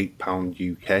or £8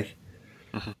 UK.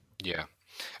 Yeah,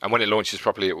 and when it launches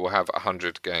properly, it will have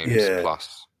 100 games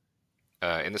plus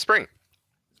in the spring,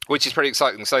 which is pretty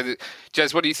exciting. So,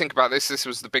 Jez, what do you think about this? This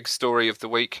was the big story of the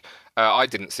week. I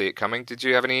didn't see it coming. Did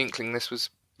you have any inkling this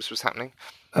was this was happening?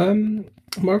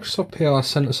 Microsoft PR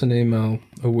sent us an email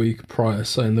a week prior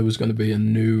saying there was going to be a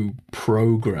new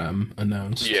program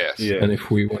announced. Yes. Yeah. And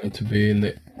if we wanted to be in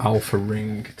the alpha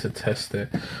ring to test it.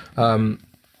 The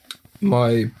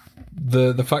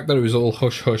fact that it was all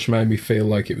hush-hush made me feel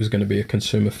like it was going to be a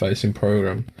consumer-facing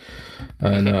program.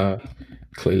 And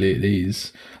clearly it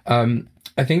is.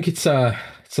 I think it's a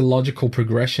logical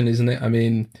progression, isn't it? I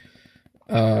mean,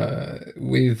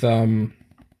 with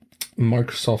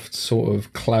Microsoft's sort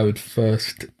of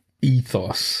cloud-first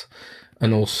ethos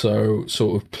and also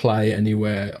sort of play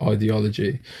anywhere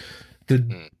ideology,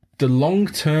 the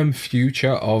long-term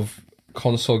future of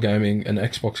console gaming and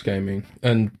Xbox gaming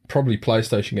and probably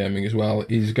PlayStation gaming as well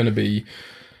is going to be,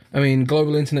 I mean,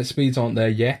 global internet speeds aren't there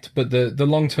yet, but the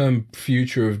long-term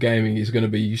future of gaming is going to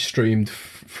be streamed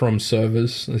from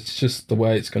servers. It's just the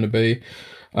way it's going to be,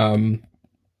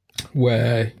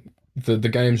 where the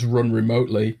games run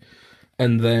remotely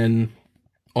and then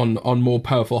on more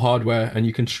powerful hardware, and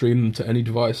you can stream them to any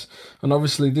device. And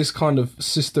obviously this kind of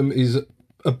system is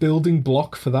a building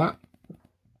block for that.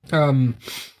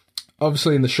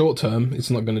 Obviously in the short term, it's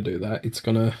not going to do that. It's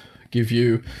going to give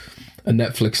you a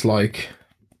Netflix-like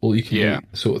all you can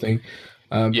eat sort of thing.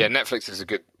 Netflix is a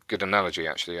good analogy,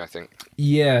 actually, I think.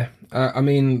 Yeah, I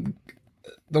mean,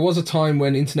 there was a time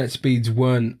when internet speeds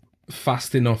weren't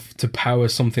fast enough to power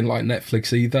something like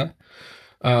Netflix either.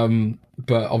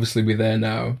 But obviously we're there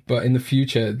now. But in the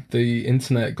future,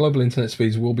 the global internet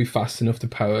speeds will be fast enough to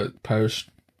power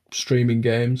streaming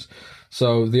games.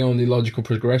 So the only logical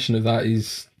progression of that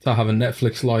is to have a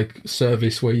Netflix-like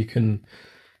service where you can,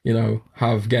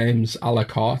 have games a la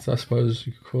carte, I suppose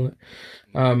you could call it.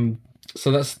 So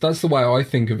that's the way I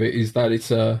think of it, is that it's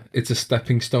a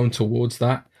stepping stone towards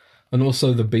that. And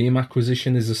also the Beam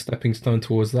acquisition is a stepping stone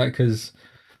towards that, because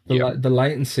the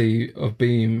latency of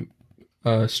Beam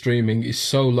streaming is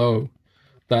so low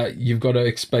that you've got to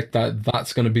expect that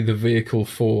that's going to be the vehicle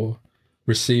for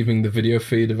receiving the video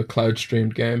feed of a cloud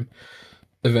streamed game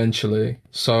eventually.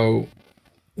 So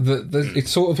it's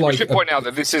sort of like... We should point out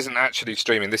that this isn't actually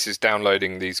streaming, this is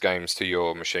downloading these games to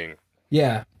your machine.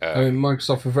 Yeah, I mean,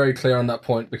 Microsoft were very clear on that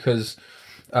point, because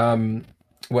when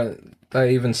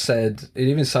they even said, it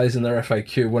even says in their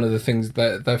FAQ, one of the things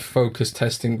that their focus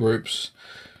testing groups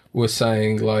were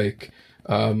saying, like,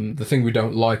 the thing we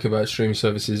don't like about streaming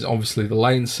services is obviously the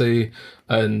latency,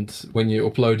 and when you're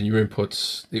uploading your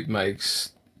inputs, it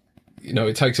makes,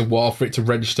 it takes a while for it to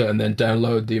register and then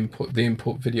download the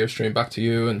input video stream back to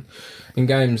you. And in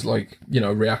games like,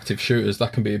 reactive shooters,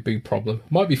 that can be a big problem.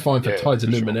 Might be fine for Tides of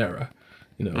Numenera.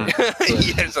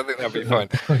 Yes, I think that'd be fine.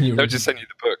 They'll just send you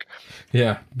the book.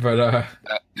 Yeah, but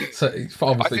so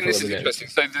I think this is interesting.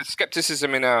 So the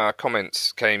skepticism in our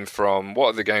comments came from, what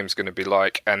are the games going to be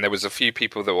like? And there was a few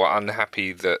people that were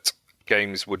unhappy that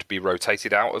games would be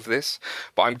rotated out of this.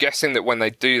 But I'm guessing that when they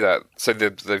do that, so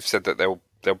they've said that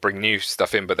they'll bring new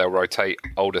stuff in, but they'll rotate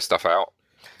older stuff out.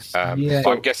 So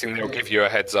I'm guessing they'll give you a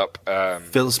heads up.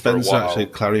 Phil Spencer actually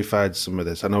clarified some of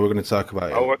this. I know we're going to talk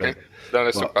about it. Oh, okay. No,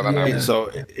 let's talk about that now.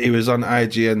 So he was on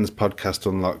IGN's podcast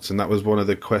Unlocked, and that was one of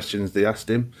the questions they asked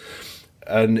him.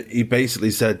 And he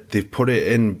basically said they've put it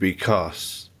in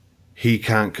because he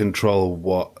can't control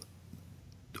what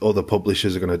other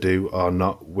publishers are going to do or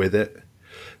not with it.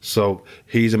 So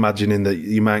he's imagining that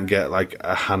you might get like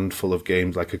a handful of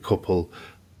games, like a couple,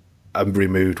 and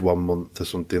removed 1 month or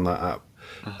something like that.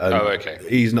 And okay.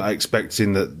 He's not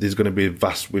expecting that there's going to be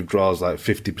vast withdrawals, like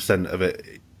 50% of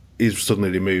it is suddenly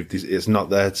removed. It's not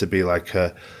there to be like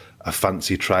a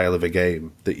fancy trial of a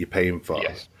game that you're paying for.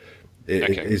 Yes.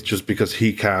 It's just because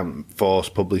he can't force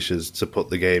publishers to put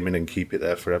the game in and keep it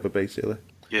there forever, basically.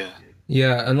 Yeah.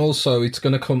 Yeah, and also it's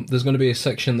going to come. There's going to be a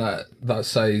section that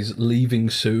says "leaving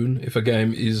soon." If a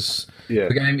game is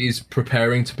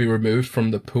preparing to be removed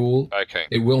from the pool,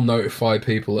 it will notify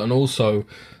people. And also,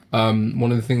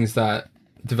 one of the things that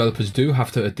developers do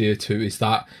have to adhere to is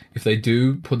that if they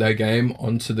do put their game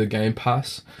onto the Game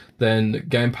Pass, then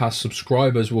Game Pass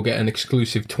subscribers will get an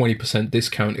exclusive 20%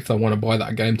 discount if they want to buy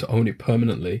that game to own it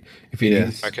permanently, if it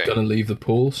is going to leave the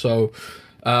pool. So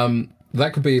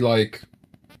that could be like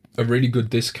a really good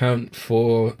discount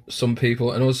for some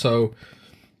people. And also,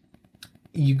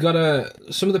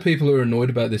 some of the people who are annoyed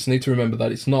about this need to remember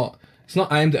that it's not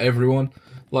aimed at everyone.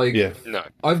 Like, no,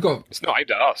 it's not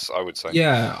aimed at us, I would say.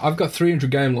 Yeah, I've got 300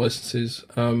 game licenses.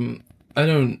 I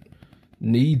don't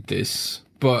need this,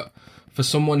 but for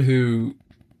someone who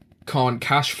can't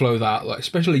cash flow that, like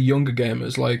especially younger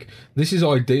gamers, like this is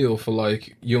ideal for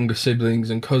like younger siblings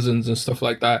and cousins and stuff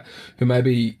like that, who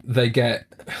maybe they get,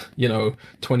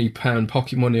 £20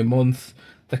 pocket money a month.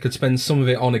 they could spend some of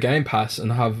it on a Game Pass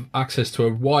and have access to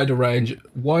a wide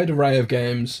array of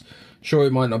games. Sure,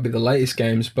 it might not be the latest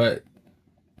games, but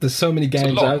there's so many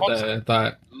games out there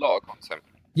that a lot of content.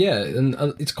 Yeah, and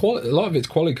it's quality. A lot of it's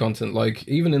quality content. Like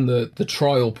even in the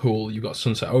trial pool, you've got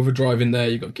Sunset Overdrive in there.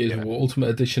 You've got Gears of War Ultimate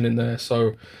Edition in there.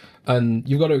 So, and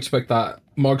you've got to expect that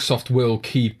Microsoft will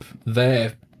keep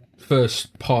their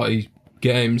first party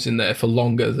games in there for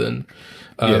longer than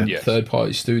third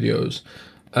party studios,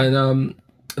 and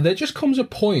there just comes a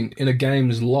point in a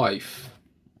game's life,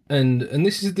 and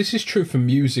this is true for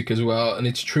music as well, and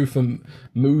it's true for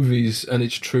movies, and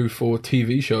it's true for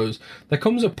TV shows. There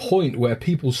comes a point where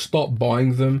people stop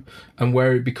buying them, and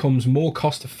where it becomes more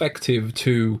cost effective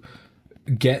to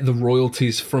get the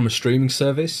royalties from a streaming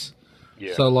service.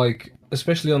 Yeah. So like,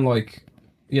 especially on like,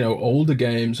 you know, older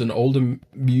games and older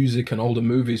music and older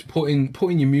movies, putting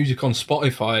your music on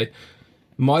Spotify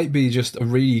might be just a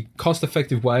really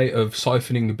cost-effective way of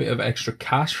siphoning a bit of extra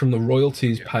cash from the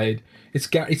royalties paid. It's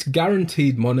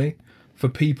guaranteed money for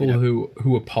people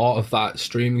who are part of that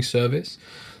streaming service.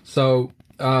 So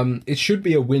it should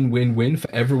be a win-win-win for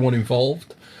everyone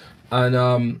involved.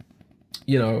 And,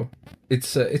 you know,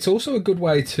 it's also a good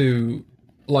way to...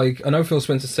 Like, I know Phil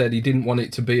Spencer said he didn't want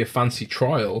it to be a fancy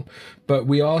trial, but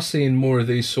we are seeing more of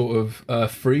these sort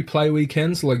of free play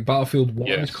weekends, like Battlefield 1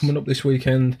 is coming up this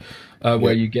weekend,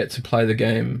 where you get to play the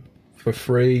game for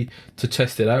free to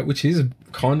test it out, which is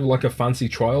kind of like a fancy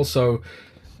trial. So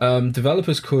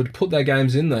developers could put their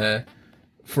games in there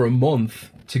for a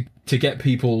month to get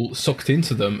people sucked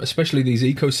into them, especially these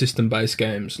ecosystem-based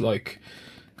games like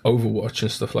Overwatch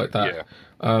and stuff like that. Yeah.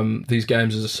 These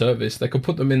games as a service, they could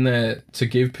put them in there to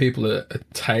give people a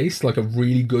taste, like a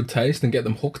really good taste, and get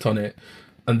them hooked on it,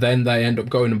 and then they end up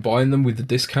going and buying them with the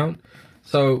discount.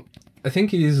 So I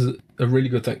think it is a really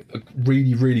good thing, a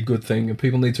really, really good thing, and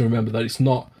people need to remember that it's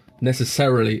not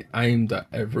necessarily aimed at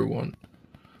everyone.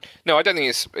 No, I don't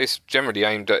think it's generally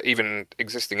aimed at even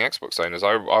existing Xbox owners.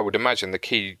 I would imagine the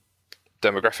key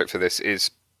demographic for this is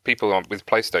people with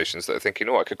PlayStations that are thinking,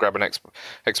 I could grab an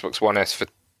Xbox One S for,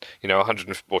 you know,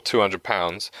 £100 or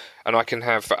 £200, and I can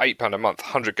have for £8 a month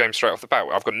 100 games straight off the bat.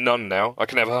 I've got none now. I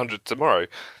can have 100 tomorrow.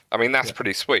 I mean, that's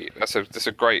pretty sweet. That's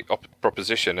a great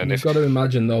proposition. And you've got to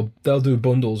imagine they'll do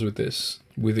bundles with this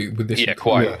Yeah,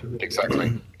 quite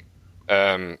exactly.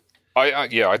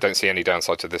 I don't see any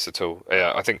downside to this at all.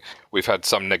 I think we've had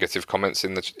some negative comments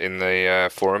in the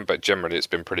forum, but generally it's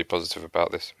been pretty positive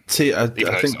about this. I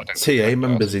think TA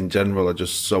members in general are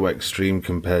just so extreme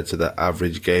compared to the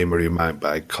average gamer who might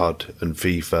buy COD and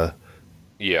FIFA.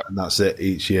 Yeah, and that's it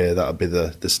each year. That'll be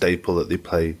the staple that they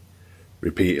play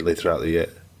repeatedly throughout the year.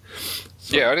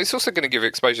 So. Yeah, and it's also going to give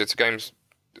exposure to games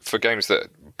that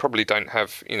probably don't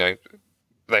have, you know,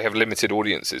 they have limited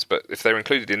audiences, but if they're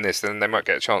included in this, then they might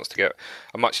get a chance to get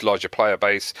a much larger player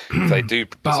base. If they do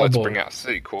decide to bring out a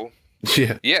sequel.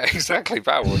 Yeah, exactly,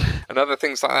 Battle and other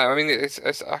things like that. I mean,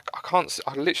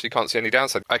 I literally can't see any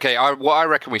downside. Okay, what I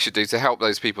reckon we should do to help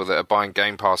those people that are buying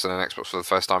Game Pass and an Xbox for the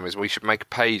first time is we should make a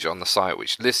page on the site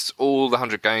which lists all the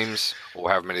 100 games, or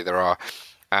however many there are.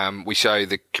 We show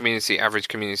the average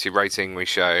community rating. We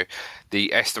show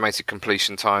the estimated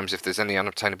completion times, if there's any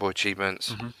unobtainable achievements.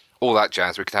 Mm-hmm. All that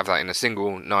jazz. We could have that in a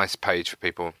single nice page for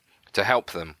people to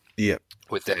help them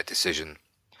with their decision.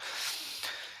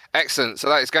 Excellent. So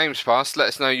that is Games Pass. Let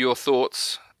us know your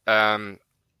thoughts. And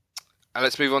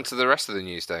let's move on to the rest of the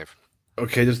news, Dave.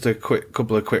 Okay, just a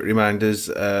couple of quick reminders.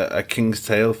 A King's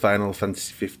Tale Final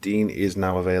Fantasy 15 is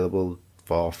now available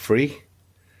for free.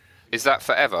 Is that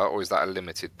forever, or is that a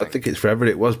limited thing? I think it's forever.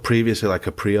 It was previously like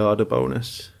a pre-order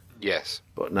bonus. Yes.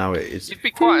 But now it is. You'd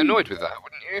be quite annoyed with that,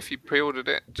 wouldn't you, if you pre-ordered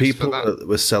it? People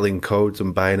were selling codes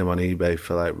and buying them on eBay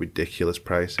for like ridiculous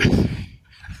prices.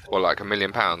 Or like £1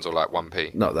 million, or like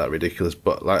 1p? Not that ridiculous,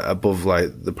 but like above like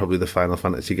probably the Final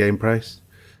Fantasy game price.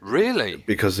 Really?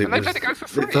 Because they let it go for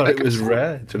free. They thought it was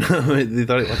rare. Do you know what I mean? They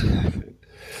thought it wasn't.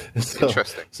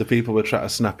 Interesting. So people were trying to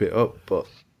snap it up, but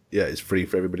yeah, it's free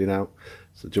for everybody now.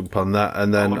 So jump on that,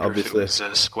 and then obviously if it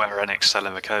was Square Enix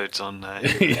selling the codes on.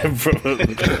 Yeah,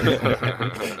 probably.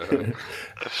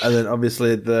 And then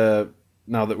obviously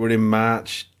now that we're in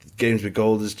March, Games with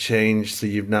Gold has changed, so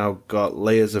you've now got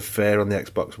Layers of Fear on the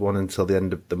Xbox One until the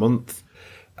end of the month,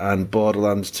 and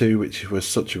Borderlands 2, which was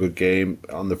such a good game,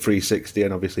 on the 360,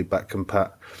 and obviously back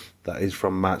compat. That is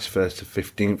from March 1st to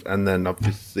 15th, and then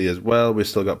obviously as well, we've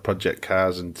still got Project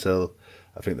Cars until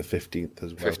I think the 15th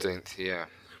as well. 15th, yeah.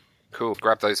 Cool,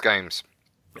 grab those games.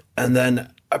 And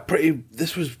then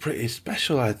this was pretty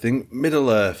special, I think.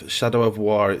 Middle-earth: Shadow of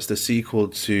War. It's the sequel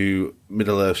to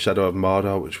Middle-earth: Shadow of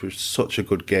Mordor, which was such a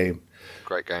good game.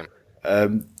 Great game.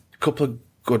 Couple of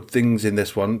good things in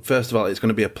this one. First of all, it's going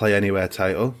to be a Play Anywhere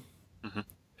title. Mm-hmm.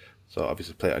 So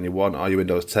obviously play it on your One or your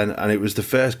Windows 10. And it was the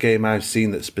first game I've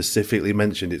seen that specifically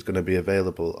mentioned it's going to be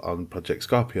available on Project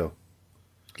Scorpio.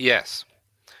 Yes,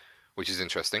 which is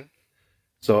interesting.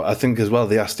 So I think as well,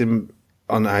 they asked him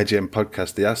on IGN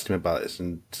podcast, they asked him about this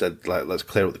and said, like, let's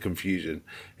clear up the confusion.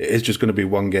 It is just going to be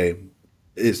one game.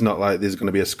 It's not like there's going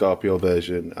to be a Scorpio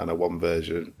version and a One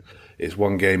version. It's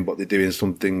one game, but they're doing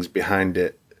some things behind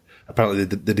it. Apparently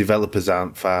the developers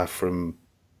aren't far from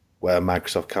where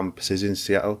Microsoft campus is in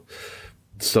Seattle.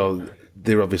 So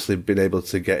they've obviously been able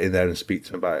to get in there and speak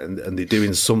to them about it. And they're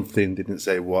doing something, they didn't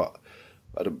say what,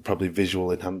 probably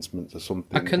visual enhancements or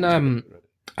something.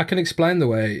 I can explain the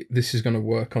way this is going to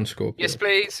work on Scorpio. Yes,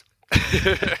 please.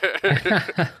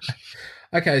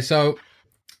 Okay, so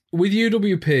with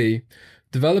UWP,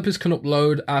 developers can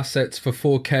upload assets for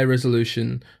 4K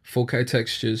resolution, 4K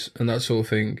textures, and that sort of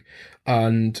thing,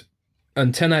 and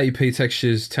 1080p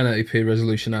textures, 1080p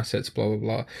resolution assets, blah, blah,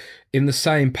 blah, in the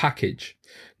same package.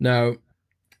 Now,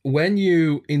 when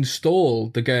you install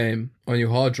the game on your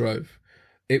hard drive,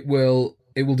 it will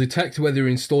detect whether you're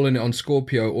installing it on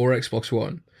Scorpio or Xbox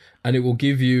One, and it will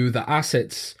give you the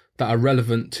assets that are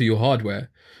relevant to your hardware.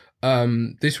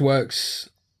 This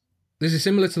is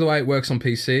similar to the way it works on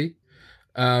PC.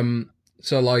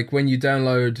 So like when you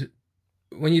download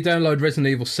Resident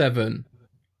Evil 7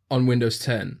 on Windows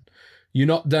 10, you're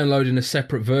not downloading a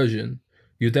separate version.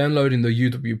 You're downloading the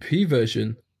UWP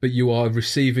version, but you are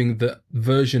receiving the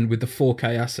version with the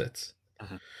 4K assets.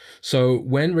 Uh-huh. So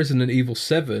when Resident Evil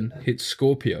 7 hits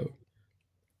Scorpio,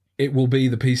 it will be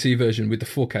the PC version with the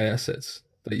 4K assets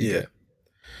that you get.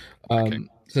 Okay.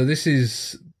 So this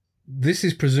is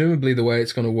presumably the way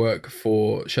it's going to work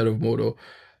for Shadow of Mordor.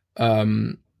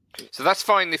 So that's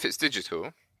fine if it's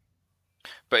digital,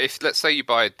 but if, let's say, you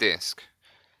buy a disc,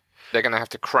 they're going to have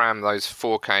to cram those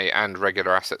 4K and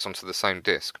regular assets onto the same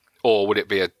disc, or would it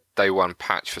be a day one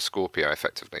patch for Scorpio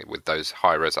effectively with those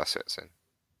high res assets in?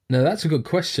 No, that's a good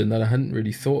question that I hadn't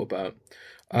really thought about.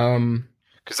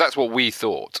 Because that's what we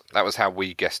thought. That was how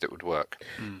we guessed it would work.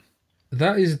 Mm.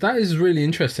 That is really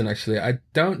interesting, actually. I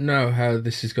don't know how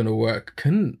this is going to work.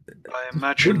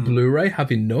 Would Blu-ray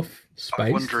have enough space?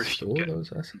 I wonder if you get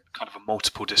kind of a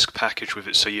multiple disc package with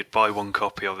it. So you'd buy one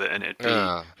copy of it, and it'd be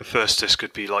the first disc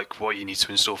would be like what you need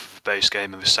to install for the base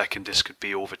game, and the second disc would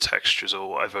be all the textures or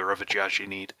whatever other jazz you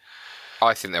need.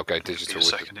 I think they'll go digital with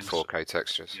the 4K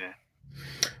textures. Yeah.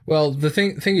 Well, the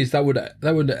thing is that would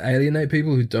alienate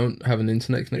people who don't have an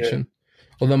internet connection. Yeah.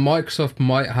 Although Microsoft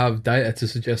might have data to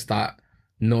suggest that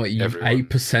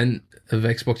 98% of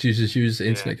Xbox users use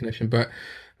internet connection, but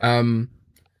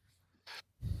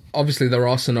obviously there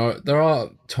are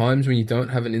times when you don't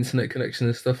have an internet connection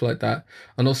and stuff like that.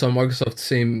 And also Microsoft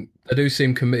seem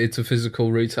committed to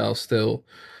physical retail still,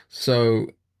 so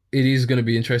it is going to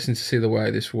be interesting to see the way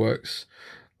this works.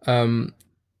 We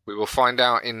will find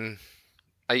out in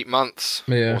 8 months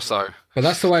or so. But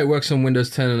that's the way it works on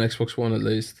Windows 10 and Xbox One, at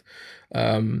least.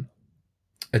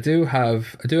 I do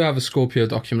have a Scorpio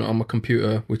document on my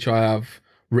computer, which I have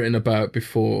written about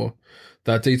before,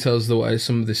 that details the way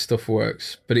some of this stuff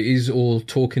works. But it is all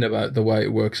talking about the way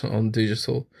it works on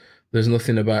digital. There's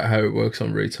nothing about how it works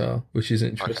on retail, which is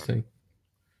interesting.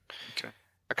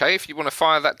 Okay, if you want to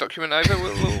fire that document over,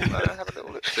 we'll have a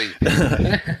little look-see.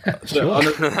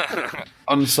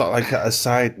 On sort of like a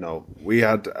side note, we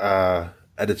had our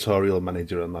editorial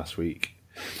manager on last week,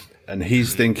 and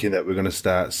he's thinking that we're going to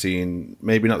start seeing,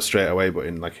 maybe not straight away, but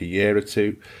in like a year or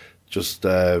two, just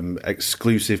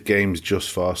exclusive games just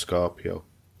for Scorpio.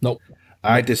 Nope.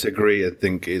 I disagree and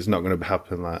think it's not going to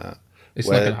happen like that.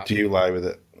 Where do you lie with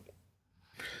it?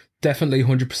 Definitely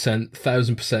 100%,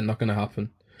 1,000% not going to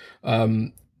happen.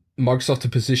 Microsoft are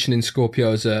positioning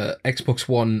Scorpio as a Xbox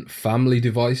One family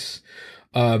device.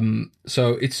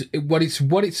 So what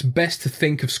it's best to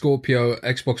think of Scorpio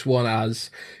Xbox One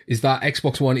as is that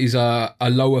Xbox One is a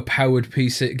lower powered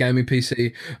gaming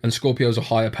PC, and Scorpio is a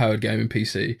higher powered gaming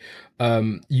PC.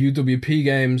 UWP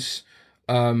games,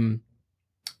 from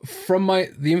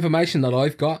the information that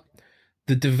I've got,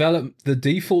 the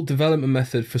default development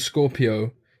method for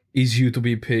Scorpio is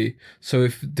UWP. So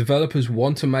if developers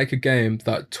want to make a game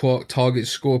that targets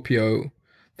Scorpio,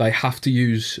 they have to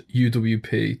use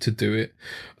UWP to do it.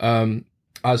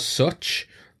 As such,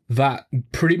 that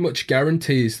pretty much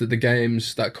guarantees that the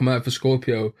games that come out for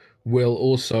Scorpio will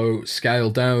also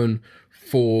scale down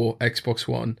for Xbox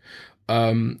One.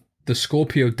 The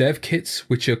Scorpio dev kits,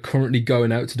 which are currently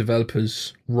going out to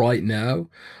developers right now,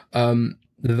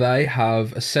 they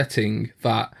have a setting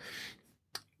that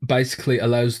basically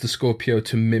allows the Scorpio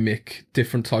to mimic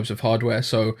different types of hardware.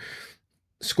 So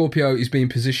Scorpio is being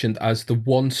positioned as the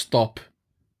one-stop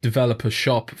developer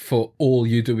shop for all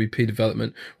UWP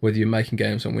development, whether you're making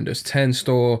games on Windows 10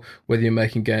 Store, whether you're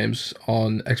making games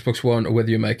on Xbox One, or whether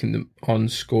you're making them on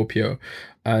Scorpio.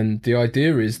 And the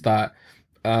idea is that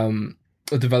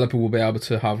a developer will be able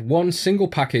to have one single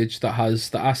package that has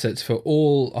the assets for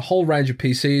a whole range of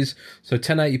PCs, so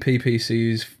 1080p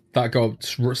PCs that go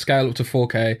scale up to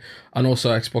 4K, and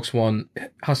also Xbox One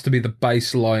has to be the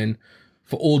baseline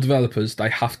for all developers. They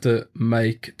have to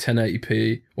make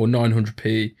 1080p or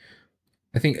 900p.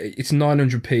 I think it's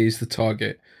 900p is the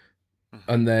target,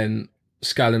 and then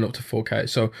scaling up to 4K.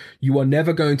 So you are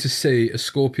never going to see a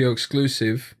Scorpio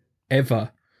exclusive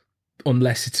ever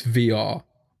unless it's VR.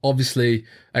 Obviously,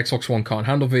 Xbox One can't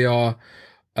handle VR,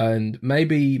 and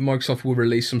maybe Microsoft will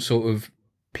release some sort of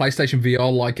PlayStation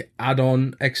VR-like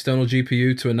add-on external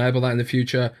GPU to enable that in the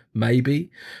future,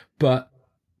 maybe. But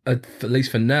at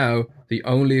least for now, the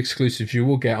only exclusives you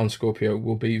will get on Scorpio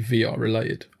will be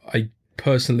VR-related. I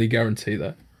personally guarantee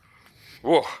that.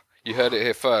 Whoa, you heard it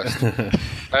here first.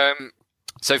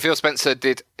 So Phil Spencer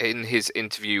did, in his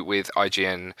interview with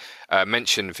IGN,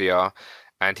 mention VR,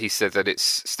 and he said that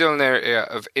it's still an area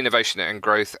of innovation and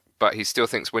growth, but he still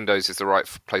thinks Windows is the right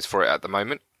place for it at the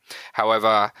moment.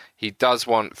 However, he does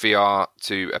want VR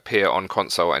to appear on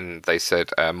console, and they said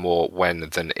more when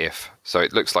than if. So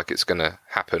it looks like it's going to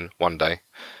happen one day.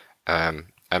 And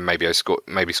maybe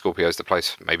Scorpio's the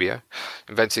place. Maybe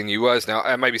inventing new words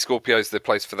now. Maybe Scorpio's the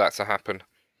place for that to happen.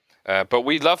 But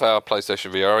we love our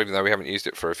PlayStation VR, even though we haven't used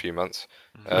it for a few months.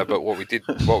 But what we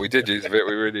did use of it,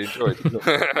 we really enjoyed.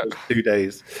 2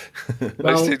 days.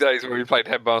 Those 2 days when we played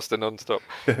Headmaster non-stop.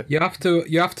 You have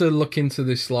to look into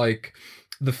this, like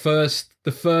the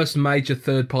first major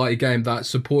third-party game that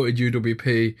supported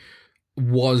UWP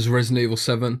was Resident Evil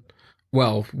 7.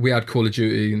 Well, we had Call of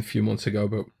Duty a few months ago,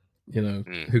 but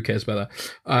who cares about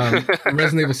that?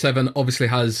 Resident Evil 7 obviously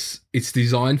has its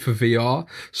design for VR,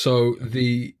 so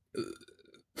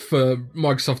for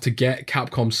Microsoft to get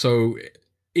Capcom so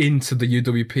into the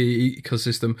UWP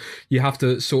ecosystem, you have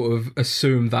to sort of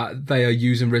assume that they are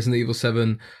using Resident Evil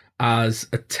 7 as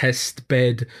a test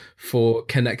bed for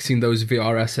connecting those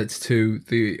VR assets to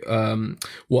the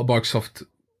what Microsoft.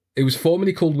 It was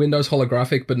formerly called Windows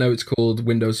Holographic, but now it's called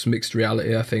Windows Mixed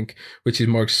Reality, I think, which is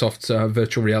Microsoft's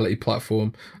virtual reality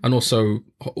platform, and also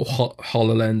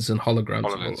HoloLens and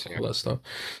holograms and all that stuff.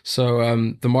 So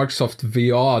the Microsoft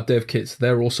VR dev kits,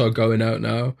 they're also going out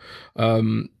now.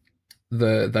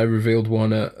 They revealed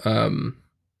one at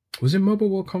was it Mobile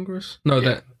World Congress? No, yeah.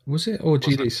 That was it, or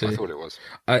GDC? I thought it was.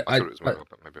 I thought it was Mobile,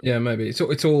 but maybe. Yeah, maybe.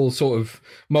 It's all sort of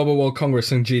Mobile World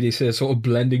Congress and GDC are sort of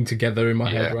blending together in my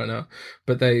head right now.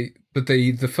 But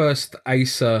the first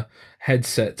Acer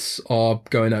headsets are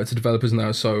going out to developers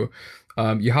now, so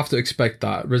you have to expect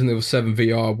that Resident Evil 7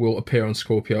 VR will appear on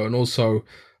Scorpio. And also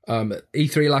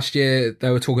E3 last year, they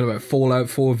were talking about Fallout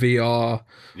 4 VR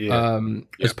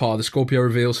as part of the Scorpio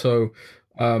reveal. So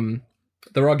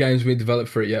there are games being developed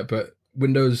for it yet, but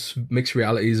Windows Mixed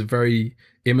Reality is a very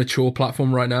immature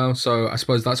platform right now, so I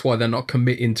suppose that's why they're not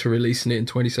committing to releasing it in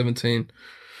 2017.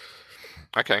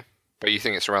 Okay, but you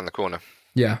think it's around the corner?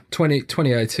 Yeah,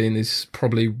 2018 is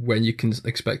probably when you can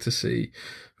expect to see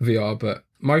VR, but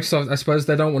Microsoft, I suppose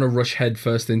they don't want to rush head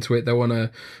first into it. They want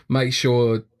to make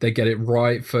sure they get it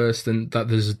right first and that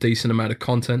there's a decent amount of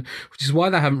content, which is why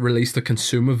they haven't released a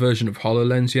consumer version of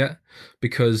HoloLens yet,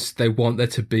 because they want there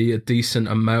to be a decent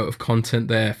amount of content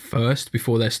there first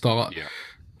before they start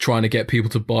trying to get people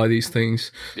to buy these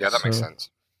things. Yeah, that makes sense.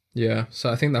 Yeah,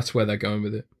 so I think that's where they're going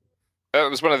with it.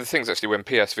 It was one of the things, actually, when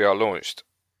PSVR launched,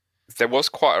 there was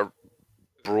quite a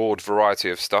broad variety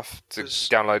of stuff to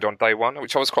download on day one,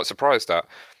 which I was quite surprised at.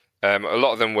 A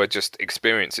lot of them were just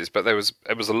experiences, but there was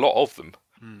a lot of them.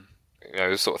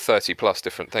 There's sort of 30 plus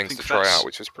different things to try out,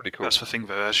 which was pretty cool. That's the thing,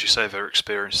 though, as you say, they're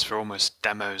experiences. They're almost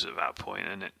demos at that point,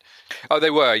 isn't it? Oh,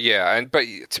 they were, yeah. But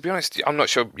to be honest, I'm not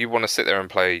sure you want to sit there and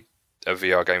play a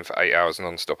VR game for 8 hours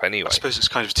non-stop anyway. I suppose it's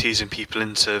kind of teasing people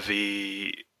into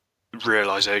the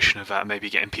realisation of that,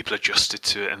 maybe getting people adjusted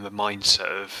to it and the mindset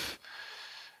of...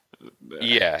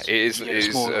 it is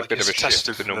a bit of a shift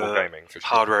to normal gaming. For sure.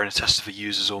 Hardware and a test of the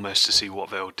users almost to see what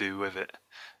they'll do with it.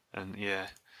 And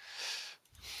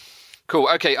Cool.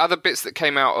 Okay, other bits that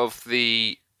came out of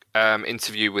the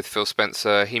interview with Phil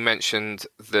Spencer, he mentioned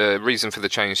the reason for the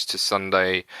change to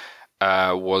Sunday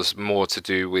was more to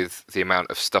do with the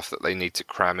amount of stuff that they need to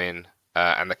cram in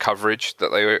and the coverage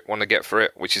that they want to get for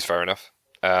it, which is fair enough.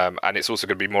 And it's also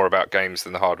going to be more about games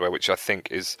than the hardware, which I think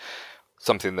is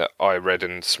something that I read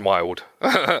and smiled.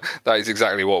 That is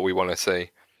exactly what we want to see.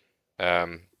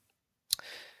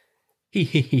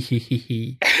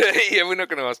 Yeah, we're not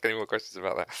going to ask any more questions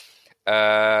about that.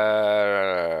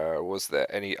 Was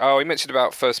there any? Oh, he mentioned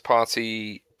about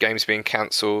first-party games being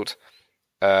cancelled.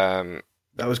 That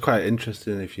was quite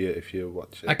interesting if you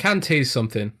watch it. I can tease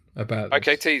something about this.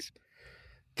 Okay, tease.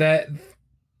 That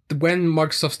when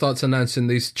Microsoft starts announcing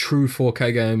these true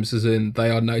 4K games, as in they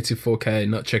are native 4K,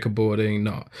 not checkerboarding,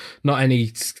 not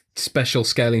any special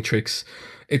scaling tricks,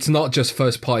 it's not just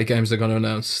first-party games they're going to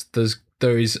announce.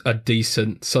 There is a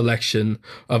decent selection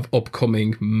of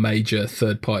upcoming major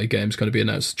third-party games going to be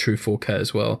announced true 4K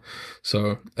as well.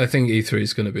 So I think E3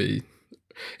 is going to be,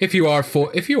 if you are a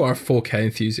 4K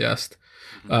enthusiast,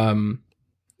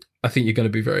 I think you're going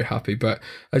to be very happy. But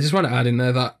I just want to add in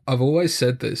there that I've always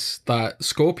said this, that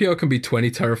Scorpio can be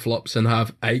 20 teraflops and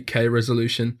have 8K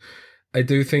resolution. I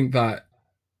do think that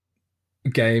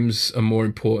games are more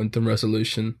important than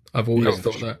resolution. I've always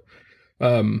thought that.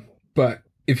 But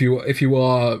if you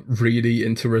are really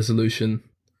into resolution,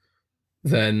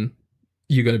 then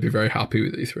you're going to be very happy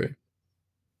with E3.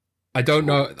 I don't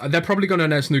know. They're probably going to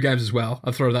announce new games as well.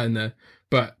 I'll throw that in there.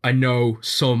 But I know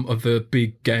some of the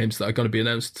big games that are going to be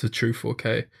announced to true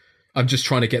 4K. I'm just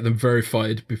trying to get them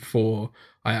verified before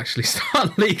I actually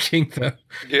start leaking them.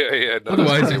 Yeah. No,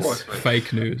 otherwise, it's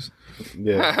fake news.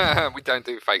 Yeah, we don't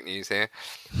do fake news here.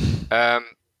 I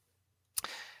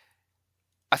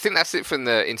think that's it from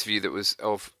the interview that was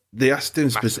of. They asked him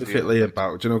specifically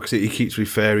about, because he keeps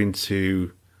referring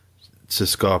to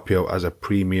Scorpio as a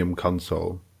premium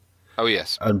console. Oh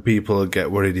yes, and people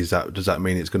get worried. Does that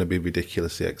mean it's going to be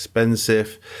ridiculously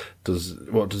expensive?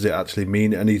 What does it actually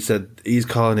mean? And he said he's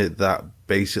calling it that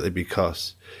basically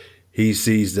because he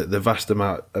sees that the vast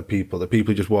amount of people, the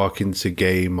people who just walk into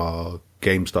Game or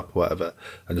GameStop or whatever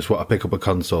and just want to pick up a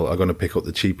console, are going to pick up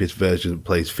the cheapest version that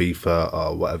plays FIFA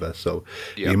or whatever. So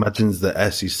he imagines that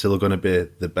S is still going to be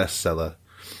the best seller.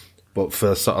 But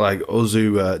for sort of like us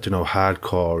who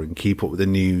hardcore and keep up with the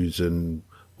news and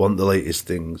want the latest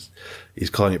things, he's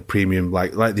calling it premium,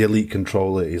 like the Elite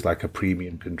controller is like a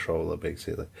premium controller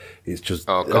basically. It's just,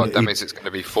 oh god, that means it's going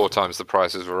to be 4 times the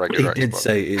price of a regular Xbox. He did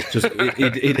say it's just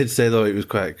he did say though it was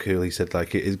quite cool. He said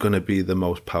like it is going to be the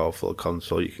most powerful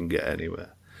console you can get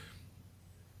anywhere.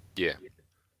 Yeah.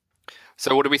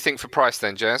 So what do we think for price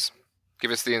then, Jez?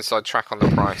 Give us the inside track on the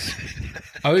price.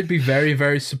 I would be very,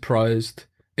 very surprised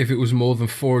if it was more than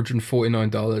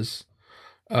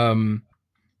 $449.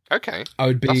 Okay, I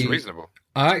would be. That's reasonable.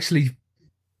 I actually,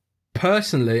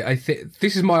 personally, I think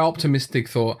this is my optimistic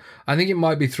thought. I think it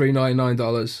might be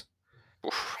 $399.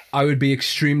 I would be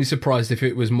extremely surprised if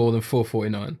it was more than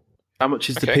 $449. How much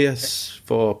is the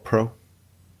PS4 Pro?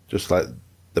 Just like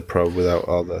the Pro without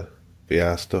all the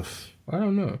VR stuff. I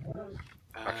don't know.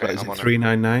 Okay, is it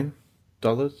 $399?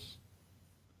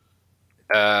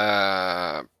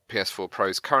 PS4 Pro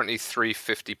is currently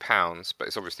 £350, but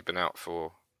it's obviously been out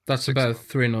for. That's about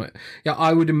 $399. Yeah,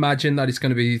 I would imagine that it's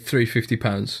going to be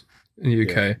 £350 in the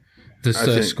UK. Yeah.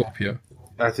 The Scorpio.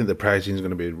 I think the pricing is going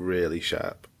to be really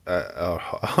sharp. I'm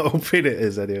hoping it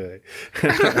is anyway.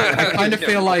 I kind of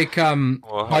feel like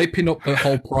hyping up the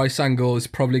whole price angle is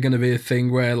probably going to be a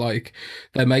thing where like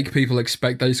they make people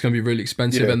expect that it's going to be really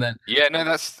expensive, and then then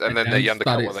they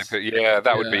undercut what they put. Yeah,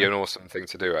 that would be an awesome thing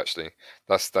to do. Actually,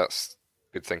 that's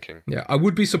good thinking. Yeah, I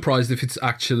would be surprised if it's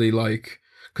actually like.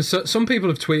 Because some people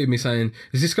have tweeted me saying,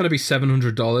 is this going to be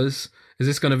 $700? Is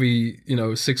this going to be,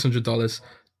 $600?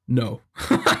 No.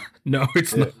 No,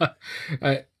 it's not.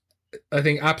 I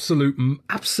think absolute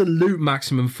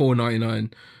maximum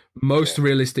 $499, most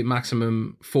realistic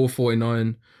maximum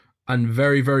 $449, and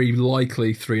very, very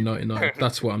likely $399.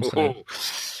 That's what I'm saying.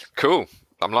 Cool.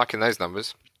 I'm liking those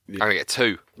numbers. I'm going to get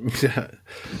 2. Yeah.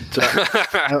 So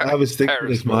I was thinking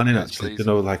this morning, actually,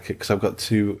 because I've got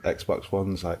 2 Xbox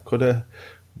Ones, like, could I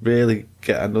really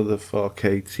get another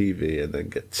 4K TV and then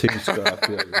get 2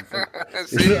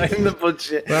 Scorpios? in the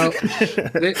budget. Well,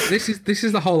 this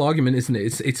is the whole argument, isn't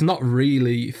it? It's not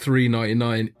really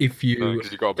 $399 if you don't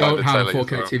have a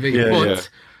 4K TV.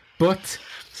 But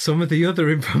some of the other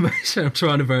information I'm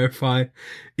trying to verify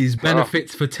is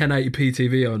benefits for 1080p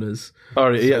TV owners.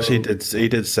 Oh, he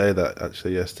did say that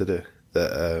actually yesterday.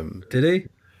 That did he?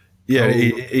 Yeah,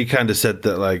 he kind of said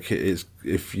that like it's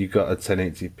if you got a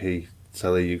 1080p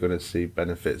telly, you're going to see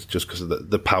benefits just because of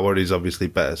the power is obviously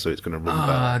better, so it's going to run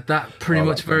better. That pretty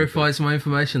much verifies my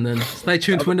information. Then stay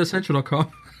tuned to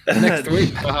WindowsCentral.com next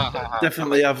week.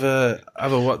 Definitely have a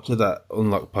watch of that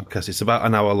Unlocked podcast. It's about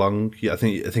an hour long. Yeah, I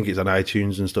think it's on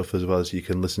iTunes and stuff as well, so you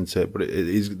can listen to it. But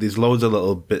there's loads of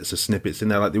little bits of snippets in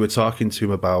there. Like they were talking to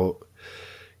him about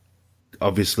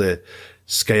obviously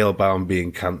Scalebound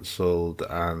being cancelled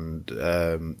and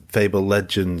Fable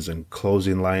Legends and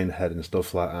closing Lionhead and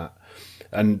stuff like that.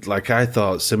 And like I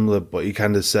thought similar, but he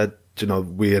kind of said, you know,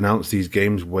 we announced these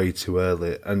games way too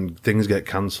early, and things get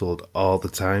cancelled all the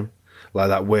time. Like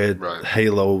that weird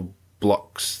Halo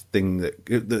blocks thing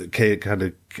that kind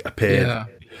of appeared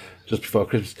just before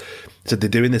Christmas. So they're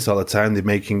doing this all the time. They're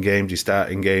making games, they're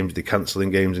starting games, they're cancelling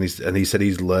games, and he said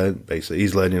he's learned, basically.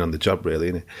 He's learning on the job, really,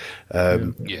 isn't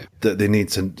he? That they need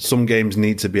to. Some games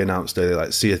need to be announced early,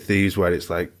 like Sea of Thieves, where it's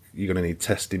like you're going to need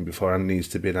testing beforehand, needs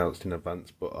to be announced in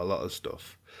advance. But a lot of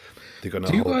stuff they're going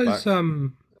to hold back.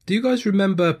 Do you guys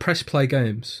remember Press Play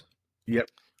Games? Yep.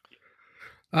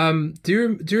 Do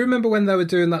you remember when they were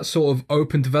doing that sort of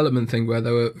open development thing where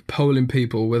they were polling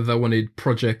people whether they wanted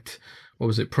Project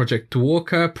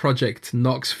Dwarka, Project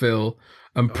Knoxville,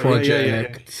 and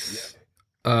Project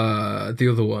the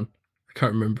other one? I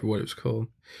can't remember what it was called.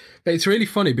 But it's really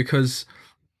funny because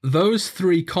those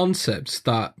three concepts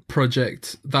that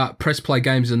Press Play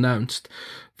Games announced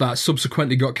that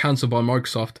subsequently got cancelled by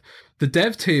Microsoft, the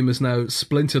dev team has now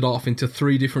splintered off into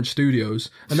 3 different studios,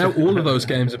 and now all of those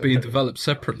games are being developed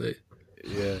separately.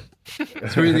 Yeah.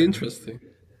 It's really interesting.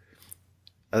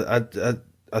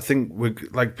 I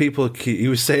think people. He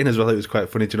was saying as well, it was quite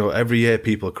funny. You know, every year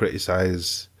people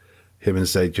criticize him and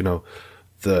say, you know,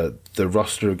 the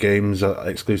roster of games,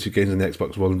 exclusive games on the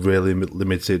Xbox One, really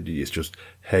limited. It's just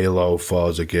Halo,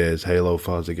 Forza, Gears, Halo,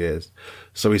 Forza, Gears.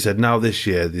 So he said, now this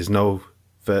year there's no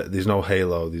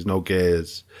Halo, there's no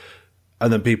Gears.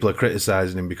 And then people are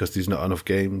criticising him because there's not enough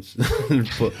games.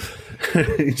 But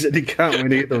he said he can't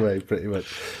win either way, pretty much.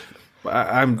 But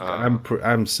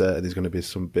I'm certain there's going to be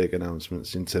some big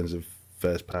announcements in terms of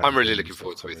first party. I'm really looking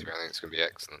forward to it. I think it's going to be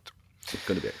excellent. It's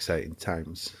going to be exciting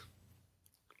times.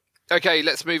 Okay,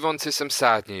 let's move on to some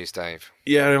sad news, Dave.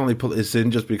 Yeah, I only put this in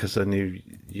just because I knew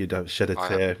you'd have shed a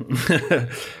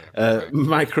tear.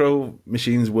 Micro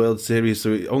Machines World Series,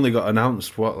 so it only got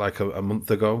announced, a month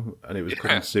ago, and it was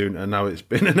coming soon, and now it's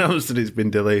been announced and it's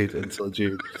been delayed until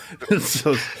June.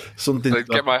 So something's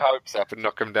get my hopes up and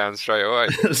knock them down straight away.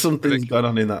 Something's gone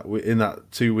on in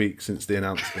that 2 weeks since they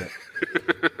announced it.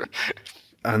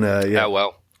 And Oh,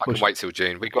 well. I can wait till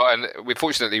June.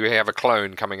 Fortunately, we have a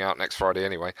clone coming out next Friday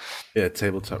anyway. Yeah,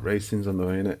 Tabletop Racing's on the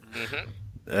way, isn't it?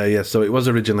 Mm-hmm. So it was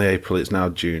originally April. It's now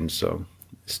June, so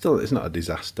it's not a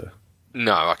disaster.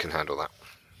 No, I can handle that.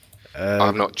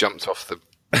 I've not jumped off the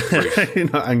roof. You're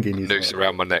not hanging noose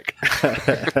around my neck.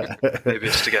 Maybe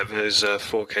it's to get those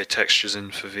 4K textures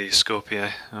in for the Scorpio.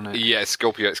 Yeah,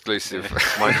 Scorpio exclusive.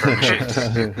 Micro Machines.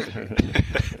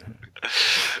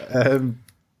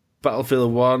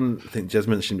 Battlefield 1, I think Jez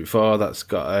mentioned before, that's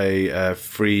got a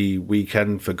free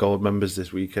weekend for gold members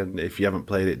this weekend. If you haven't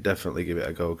played it, definitely give it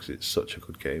a go because it's such a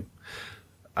good game.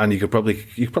 And you could probably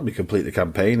complete the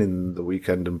campaign in the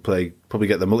weekend and probably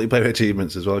get the multiplayer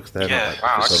achievements as well. Cause they're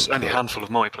there's only a handful of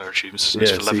multiplayer achievements for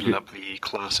leveling up the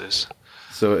classes.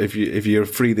 So if you're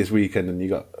free this weekend and you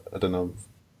got,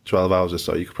 12 hours or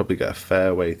so, you could probably get a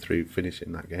fair way through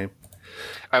finishing that game.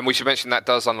 And we should mention that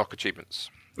does unlock achievements.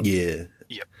 Yeah.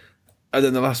 Yep. And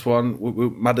then the last one,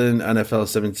 Madden NFL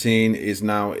 17 is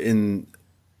now in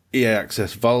EA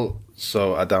Access Vault.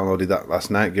 So I downloaded that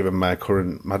last night, given my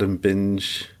current Madden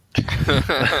binge.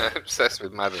 Obsessed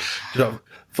with Madden.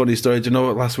 Funny story. Do you know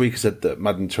what? Last week I said that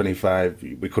Madden 25,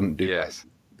 we couldn't do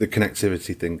the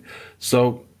connectivity thing.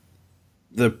 So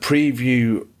the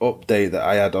preview update that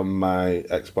I had on my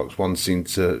Xbox One seemed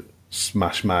to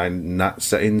smash my NAT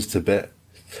settings to bit.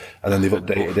 And then they've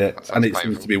updated it, and it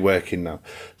seems to be working now.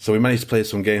 So we managed to play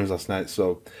some games last night.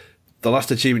 So the last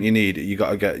achievement you need, you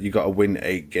got to win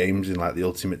 8 games in like the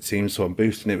Ultimate Team. So I'm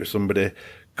boosting it with somebody,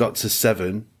 got to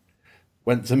 7,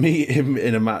 went to meet him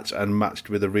in a match and matched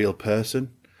with a real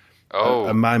person. Oh,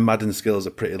 and my Madden skills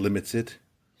are pretty limited.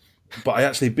 But I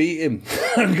actually beat him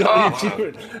and got the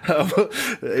achievement.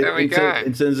 There we go.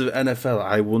 In terms of NFL,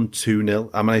 I won 2-0.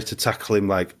 I managed to tackle him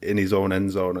like in his own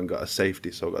end zone and got a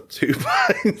safety, so I got 2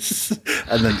 points.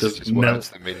 And then just words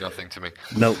that mean nothing to me.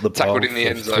 Knelt the ball tackled in the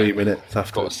end zone. 3 minutes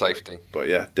after. Got a safety. But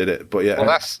yeah, did it. But yeah, well,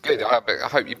 that's good. I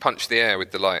hope you punched the air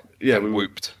with delight. Yeah, we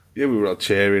whooped. Yeah, we were all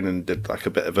cheering and did like a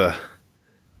bit of a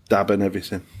dab and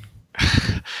everything.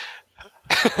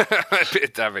 A bit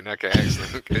of dabbing. Okay,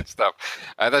 excellent. Good stuff.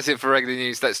 That's it for regular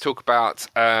news. Let's talk about,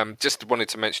 just wanted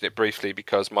to mention it briefly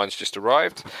because mine's just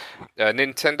arrived.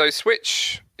 Nintendo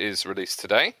Switch is released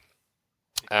today.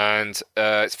 And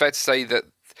it's fair to say that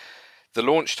the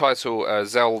launch title,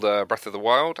 Zelda Breath of the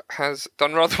Wild, has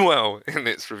done rather well in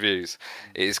its reviews.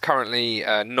 It is currently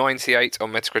 98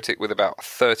 on Metacritic with about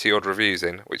 30-odd reviews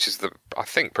in, which is, I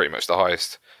think, pretty much the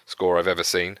highest score I've ever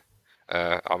seen.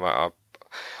 I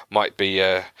might be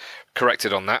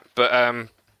corrected on that, but I'm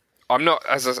not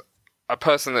a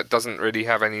person that doesn't really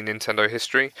have any Nintendo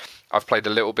history. I've played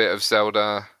a little bit of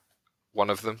Zelda, one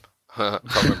of them. I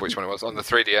can't remember which one it was, on the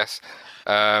 3DS.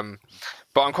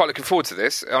 But I'm quite looking forward to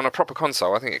this on a proper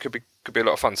console. I think it could be a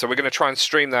lot of fun. So we're going to try and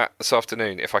stream that this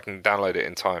afternoon if I can download it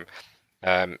in time.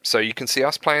 So you can see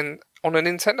us playing on a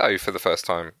Nintendo for the first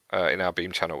time in our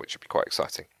Beam channel, which would be quite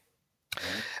exciting.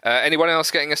 Anyone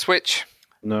else getting a Switch?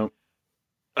 No.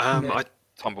 I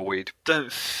Tumbleweed.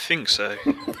 don't think so.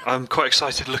 I'm quite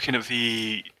excited looking at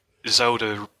the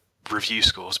Zelda review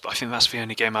scores, but I think that's the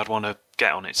only game I'd want to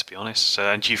get on it, to be honest. So,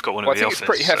 and you've got one at the office. I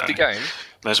think it's a pretty hefty game.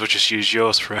 May as well just use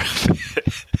yours for it.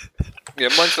 Yeah,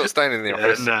 mine's not staying in the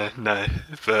office. No.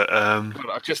 But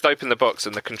I've just opened the box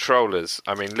and the controllers.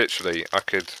 I mean, literally,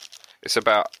 it's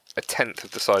about a tenth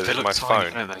of the size of my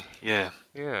phone. Don't they? Yeah.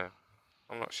 Yeah.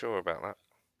 I'm not sure about that.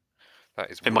 That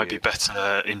is. It might be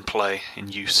better in play, in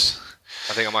use.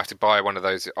 I think I might have to buy one of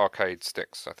those arcade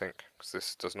sticks. I think because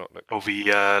this does not look. Or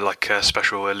the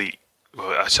special elite.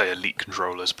 Well, I say elite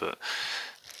controllers, but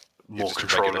more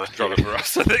controller for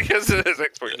us. I think as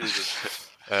Xbox users.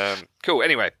 Cool.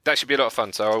 Anyway, that should be a lot of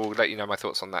fun. So I will let you know my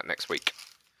thoughts on that next week.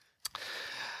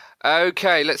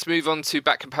 Okay, let's move on to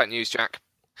back compat news, Jack.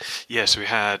 Yes, we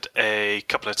had a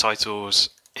couple of titles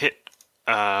hit.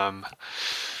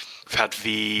 We've had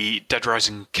the Dead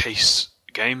Rising case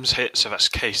games hit, so that's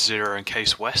Case Zero and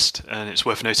Case West, and it's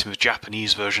worth noting the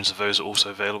Japanese versions of those are also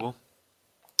available.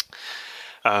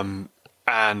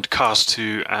 And Cars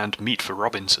 2 and Meet for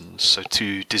Robinsons, so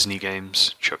 2 Disney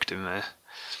games chucked in there.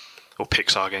 Or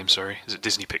Pixar games, sorry. Is it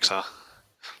Disney Pixar?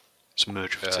 It's a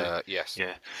merge of the two. Yes.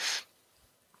 Yeah.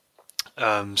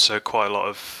 So quite a lot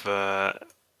of...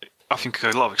 I think a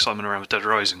lot of excitement around Dead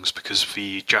Risings because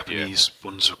the Japanese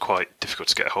ones were quite difficult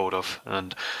to get a hold of,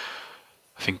 and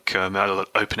I think that'll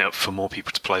open it up for more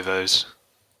people to play those.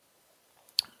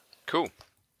 Cool.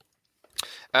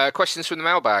 Questions from the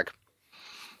mailbag?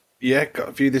 Yeah, got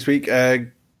a few this week.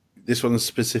 This one's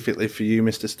specifically for you,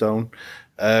 Mr. Stone.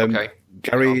 Okay.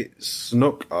 Gary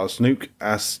Snook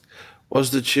asked,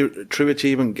 was the True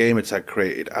Achievement gamer tag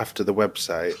created after the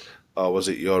website, or was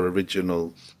it your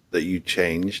original that you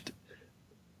changed?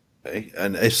 Okay.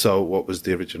 And if so, what was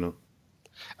the original?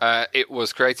 It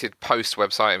was created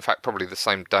post-website. In fact, probably the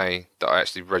same day that I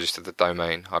actually registered the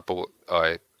domain. I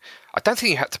don't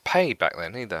think you had to pay back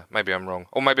then either. Maybe I'm wrong.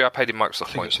 Or maybe I paid in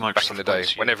Microsoft points back in the day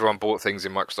when everyone bought things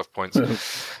in Microsoft points.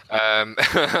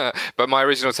 But my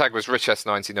original tag was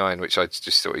RichS99, which I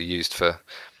just sort of used for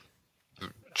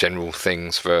general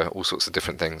things, for all sorts of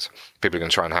different things. People are going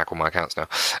to try and hack all my accounts now.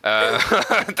 I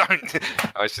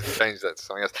should change that to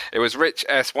something else. It was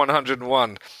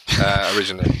RichS101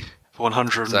 originally.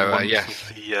 101 so, yeah.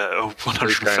 For the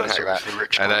 101st for the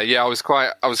rich and I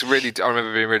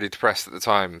remember being really depressed at the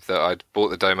time that I'd bought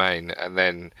the domain and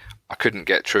then I couldn't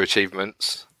get True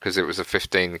Achievements because it was a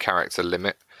 15 character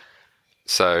limit.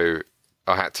 So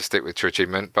I had to stick with True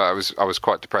Achievement, but I was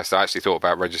quite depressed. I actually thought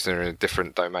about registering a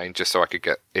different domain just so I could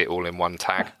get it all in one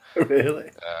tag. Really?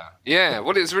 Yeah,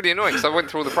 well, it was really annoying because I went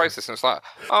through all the process and it's like,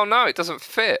 oh no, it doesn't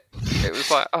fit. It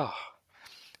was like, oh.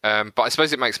 But I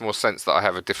suppose it makes more sense that I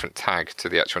have a different tag to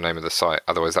the actual name of the site.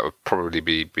 Otherwise, that would probably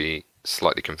be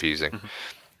slightly confusing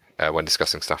when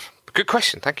discussing stuff. But good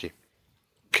question, thank you.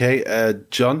 Okay,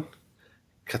 John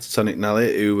Catatonic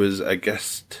Nally, who was a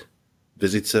guest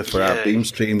visitor for our Beam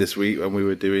stream this week when we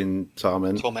were doing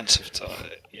Torment.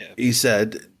 He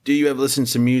said, do you ever listen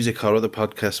to music or other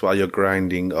podcasts while you're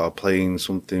grinding or playing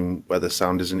something where the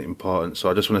sound isn't important? So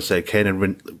I just want to say, Kane and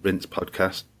Rince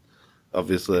podcast.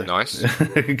 Obviously. Nice.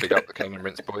 Big up the King and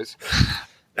Rince boys.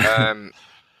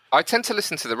 I tend to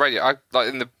listen to the radio.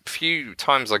 In the few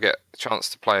times I get a chance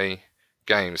to play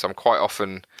games, I'm quite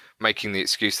often making the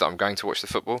excuse that I'm going to watch the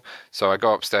football. So I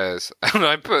go upstairs and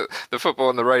I put the football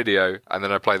on the radio and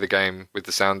then I play the game with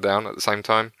the sound down at the same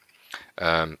time.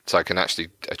 So I can actually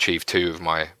achieve 2 of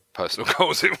my personal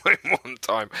goals in one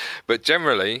time. But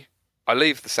generally, I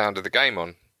leave the sound of the game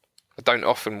on. I don't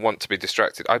often want to be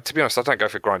distracted. To be honest, I don't go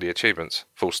for grindy achievements,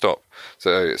 full stop.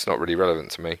 So it's not really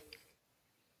relevant to me.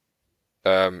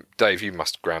 Dave, you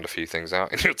must ground a few things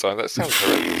out in your time. That sounds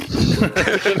horrendous.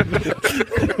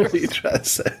 What are you trying to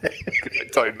say? I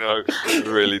don't know. I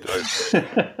really don't.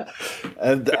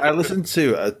 And I listen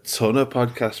to a ton of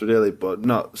podcasts, really, but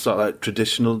not sort of like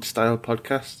traditional style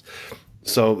podcasts.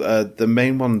 So the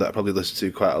main one that I probably listen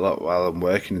to quite a lot while I'm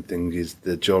working and things is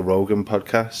the Joe Rogan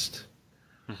podcast.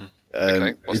 Mm-hmm.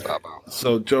 Okay, what's that about?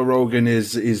 So Joe Rogan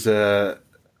is an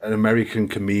American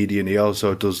comedian. He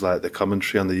also does like the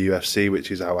commentary on the UFC, which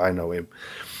is how I know him.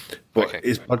 But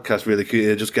his podcast really cool.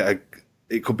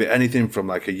 It could be anything from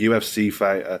like a UFC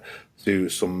fighter to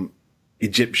some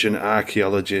Egyptian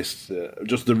archaeologists,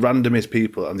 just the randomest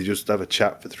people, and they just have a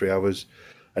chat for 3 hours.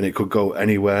 And it could go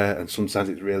anywhere, and sometimes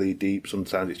it's really deep,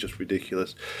 sometimes it's just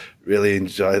ridiculous. Really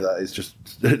enjoy that. It's just,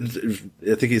 I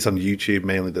think it's on YouTube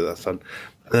mainly that that's on.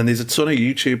 And then there's a ton of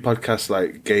YouTube podcasts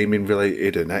like gaming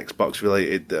related and Xbox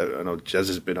related. I know Jez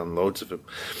has been on loads of them.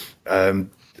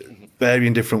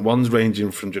 Varying different ones,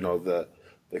 ranging from, the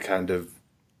kind of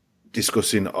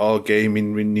discussing all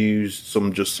gaming news,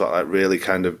 some just sort of like really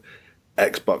kind of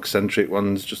Xbox centric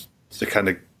ones, just to kind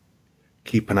of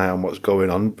keep an eye on what's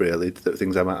going on, really, the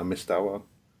things I might have missed out on.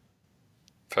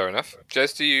 Fair enough.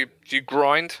 Jez, do you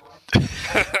grind?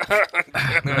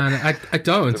 Man, I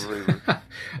don't.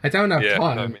 I don't have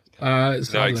time. No,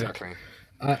 exactly.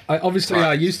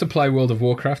 I used to play World of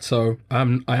Warcraft, so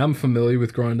I am familiar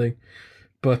with grinding.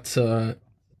 But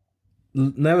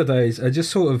nowadays, I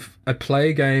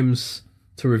play games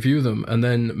to review them and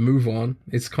then move on.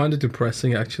 It's kind of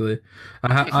depressing, actually.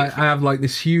 I have like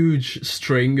this huge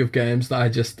string of games that I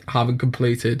just haven't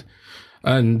completed,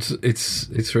 and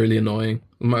it's really annoying.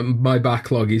 My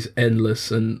backlog is endless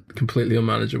and completely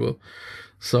unmanageable.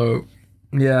 So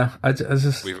yeah, I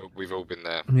just we've all been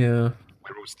there. Yeah,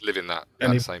 we're all living that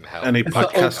same hell. Any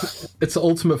podcasts? It's the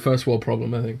ultimate first world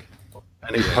problem, I think.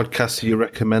 Any podcasts you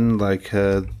recommend, like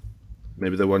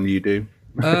maybe the one you do?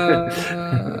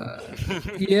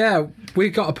 Yeah, we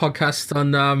got a podcast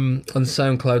on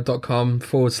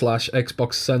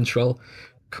soundcloud.com/Xbox Central.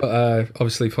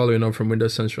 Obviously following on from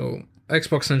Windows Central.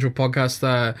 Xbox Central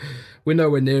podcast. We're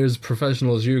nowhere near as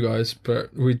professional as you guys,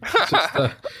 but we just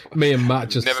me and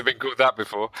Matt just never been called that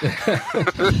before.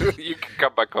 You can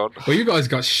come back on. Well, you guys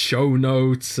got show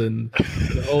notes and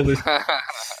all this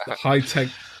high tech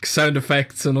sound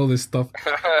effects and all this stuff.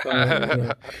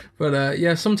 But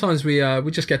yeah, sometimes we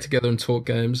just get together and talk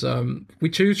games. We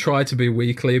do try to be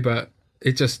weekly, but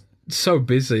it's just so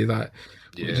busy that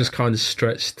we're just kind of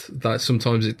stretched that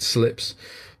sometimes it slips.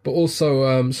 But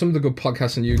also some of the good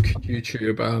podcasts on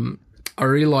YouTube. I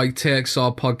really like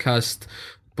TXR podcast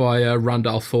by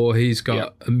Randall Thor. He's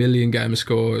got 1 million gamer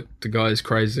score. The guy is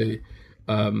crazy.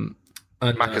 And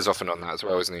Mac is often on that as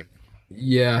well, isn't he?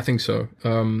 Yeah, I think so.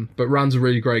 But Rand's a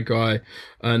really great guy,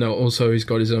 and also he's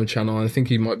got his own channel. I think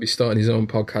he might be starting his own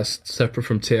podcast separate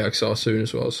from TXR soon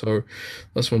as well. So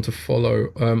that's one to follow.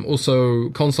 Also,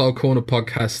 Console Corner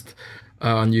podcast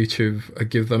on YouTube. I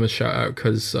give them a shout out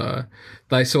because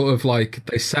they sort of like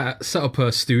they set up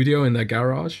a studio in their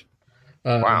garage.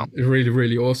 Wow, really,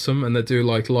 really awesome, and they do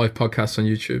like live podcasts on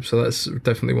YouTube. So that's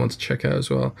definitely one to check out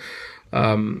as well.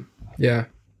 Yeah.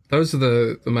 Those are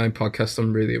the main podcasts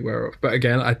I'm really aware of. But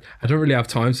again, I don't really have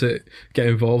time to get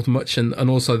involved much. And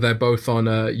also they're both on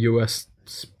US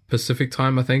Pacific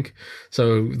time, I think.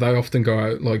 So they often go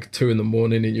out like 2 a.m.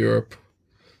 in Europe.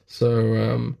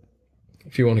 So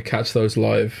if you want to catch those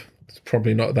live, it's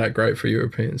probably not that great for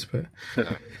Europeans. But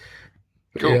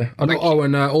cool. Yeah.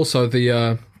 And also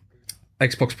the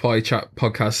Xbox Party Chat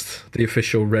podcast, the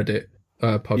official Reddit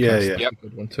podcast. Yeah. Yep.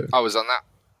 Good one too. I was on that.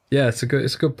 Yeah, it's a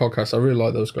good podcast. I really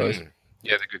like those guys.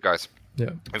 Yeah, they're good guys. Yeah.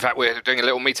 In fact, we're doing a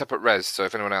little meet up at Res, so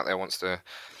if anyone out there wants to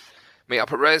meet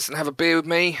up at Res and have a beer with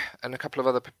me and a couple of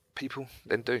other people,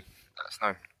 then do. Let us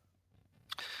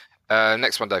know.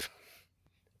 Next one, Dave.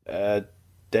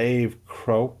 Dave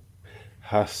Crow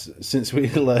has, since we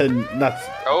learned that.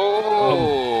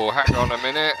 Hang on a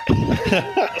minute.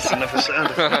 That's another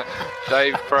sound.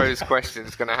 Dave Crow's question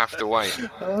is going to have to wait.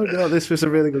 Oh no, this was a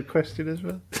really good question as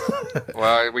well.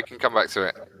 Well, we can come back to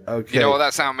it. Okay. You know what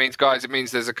that sound means, guys? It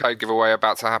means there's a code giveaway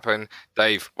about to happen.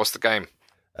 Dave, what's the game?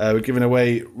 We're giving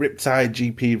away Riptide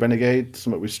GP Renegade,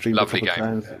 something we've streamed Lovely a couple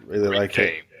game. of times. Really Great like game.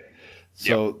 it.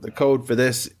 So the code for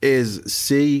this is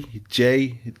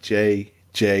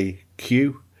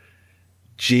CJJJQ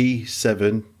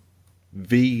G7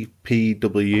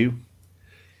 VPW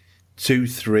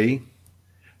 23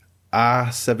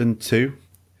 R72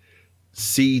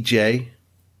 CJ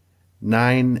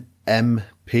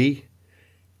 9MP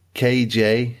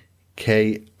KJ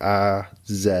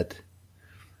KRZ.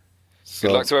 So,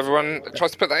 Good luck to everyone that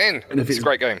tries to put that in. And if It's a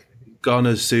great game. gone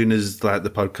as soon as like the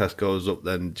podcast goes up,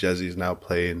 then Jezzy's now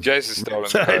playing. Jez has stolen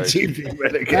the code. GP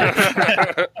Renegade.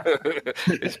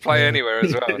 It's play anywhere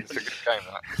as well. It's a good game,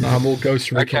 that. I'm all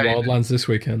Ghost Recon Okay. Wildlands this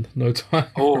weekend. No time.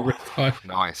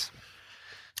 Nice.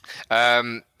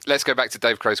 Let's go back to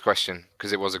Dave Crow's question,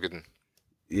 because it was a good one.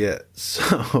 Yeah,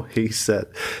 so he said,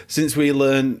 since we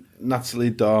learned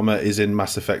Natalie Dormer is in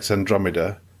Mass Effect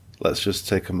Andromeda, let's just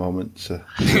take a moment to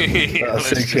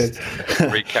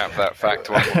recap that fact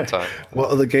one more time.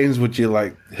 What other games would you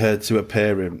like her to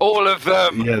appear in? All of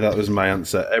them. Yeah, that was my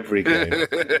answer. Every game.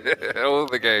 All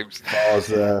the games.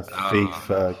 Forza,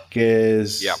 FIFA,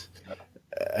 Gears. Yep.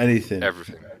 Anything.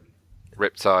 Everything.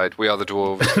 Riptide, We Are the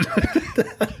Dwarves,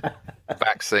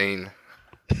 Vaccine.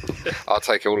 I'll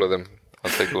take all of them.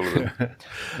 I'm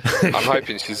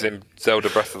hoping she's in Zelda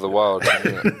Breath of the Wild.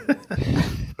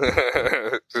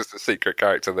 Just a secret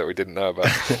character that we didn't know about.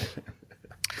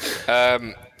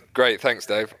 Great, thanks,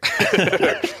 Dave.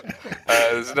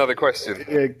 There's another question.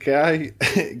 Yeah, Guy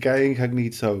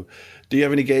Incognito. Do you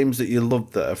have any games that you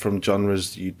love that are from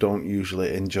genres you don't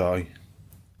usually enjoy?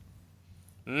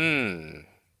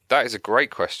 That is a great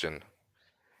question.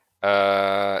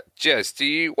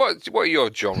 Jez, what are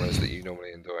your genres that you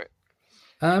normally enjoy?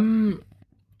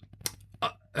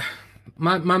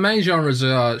 My main genres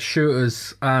are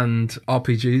shooters and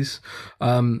RPGs.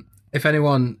 If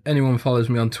anyone follows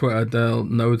me on Twitter, they'll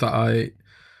know that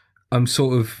I'm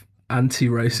sort of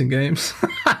anti-racing games.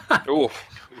 Oof.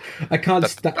 I can't.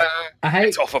 I hate.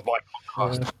 It's off of my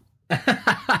podcast.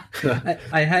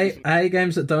 I hate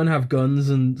games that don't have guns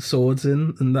and swords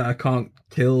in, and that I can't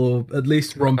kill or at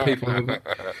least run people over.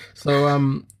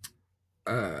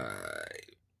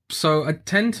 So I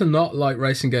tend to not like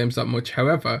racing games that much.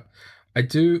 However, I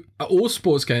do all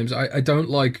sports games. I don't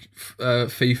like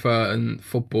FIFA and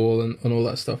football and all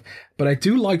that stuff, but I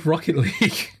do like Rocket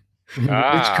League,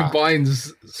 which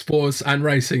combines sports and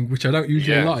racing, which I don't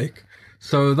usually like.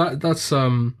 So that's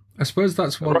I suppose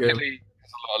that's one Rocket game. League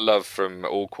has a lot of love from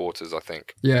all quarters, I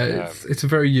think. Yeah, it's a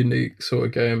very unique sort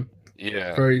of game.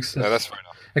 Yeah, very no, that's fair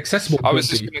enough. Accessible. I was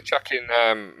just going to chuck in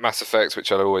Mass Effect,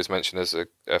 which I'll always mention as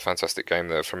a fantastic game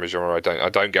that from a genre I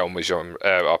don't get on with genre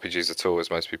RPGs at all, as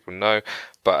most people know.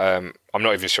 But I'm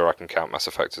not even sure I can count Mass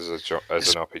Effect as an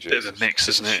RPG. Bit of a mix,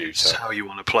 isn't it? It's how you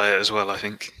want to play it as well. I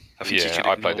think I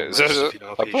played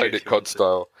it COD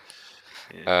style.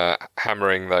 Yeah.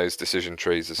 Hammering those decision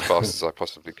trees as fast as I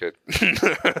possibly could.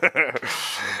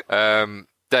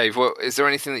 Dave, is there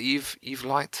anything that you've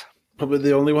liked? Probably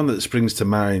the only one that springs to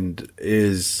mind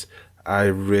is I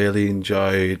really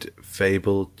enjoyed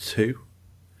Fable 2.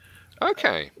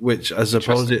 Okay. Which I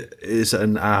suppose it is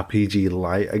an RPG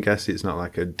light. I guess it's not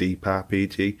like a deep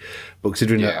RPG. But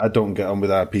considering that I don't get on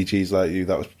with RPGs like you,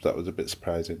 that was a bit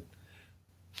surprising.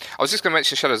 I was just going to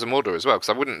mention Shadows of Mordor as well, because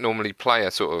I wouldn't normally play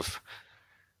a sort of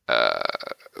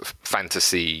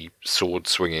fantasy sword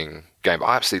swinging game, but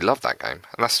I absolutely love that game.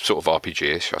 And that's sort of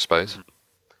RPG-ish, I suppose.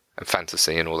 And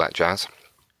fantasy and all that jazz.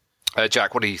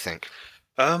 Jack, what do you think?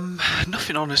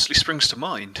 Nothing honestly springs to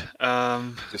mind.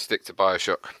 Just stick to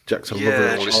Bioshock. Jack's a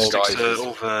lover of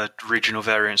all the regional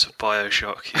variants of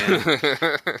Bioshock. Yeah.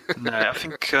 No, I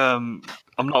think I'm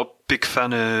not a big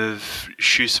fan of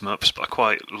shoot 'em ups, but I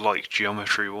quite like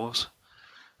Geometry Wars.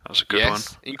 That was a good one.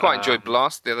 You quite enjoyed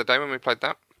Blast the other day when we played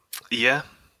that. Yeah,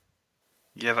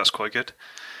 that's quite good.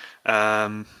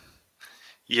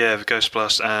 Yeah, the Ghost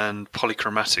Blast and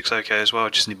Polychromatic's okay as well. I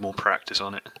just need more practice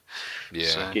on it.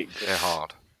 Yeah, they're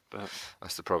hard. But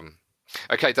that's the problem.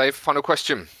 Okay, Dave, final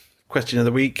question. Question of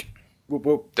the week. Whoop,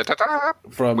 whoop.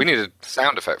 We need a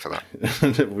sound effect for that.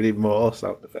 We need more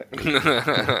sound effects.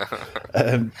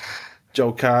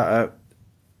 Joe Carter,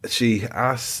 she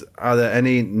asks, are there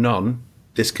any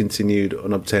non-discontinued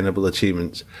unobtainable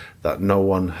achievements that no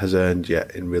one has earned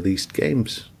yet in released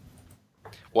games?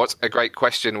 What a great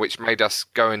question, which made us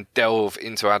go and delve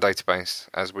into our database,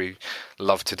 as we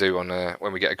love to do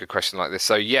when we get a good question like this.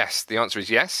 So yes, the answer is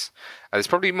yes. There's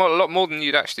probably a lot more than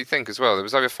you'd actually think as well. There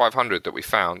was over 500 that we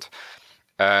found.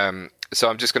 So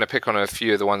I'm just going to pick on a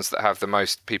few of the ones that have the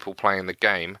most people playing the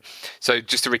game. So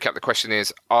just to recap, the question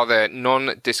is, are there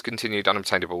non-discontinued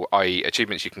unobtainable, i.e.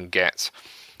 achievements you can get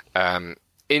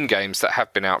in games that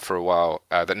have been out for a while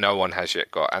that no one has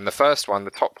yet got? And the first one,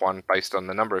 the top one, based on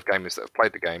the number of gamers that have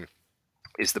played the game,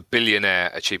 is the Billionaire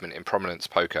achievement in Prominence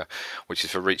Poker, which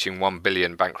is for reaching 1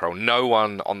 billion bankroll. No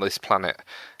one on this planet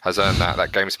has earned that.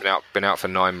 That game's been out for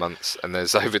 9 months, and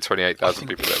there's over 28,000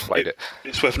 people that have played it.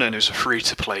 It's worth noting it was a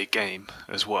free-to-play game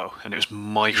as well, and it was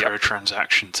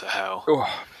microtransaction to hell.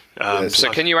 So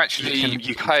can you actually you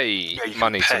can pay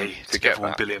money to get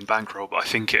 1 billion bankroll? But I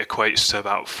think it equates to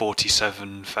about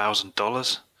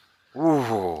 $47,000.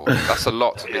 Ooh, that's a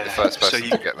lot to be the first person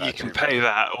to get that. You can pay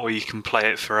that, or you can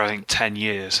play it for, I think, 10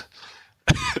 years.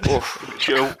 At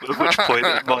which point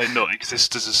it might not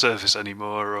exist as a service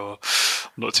anymore, or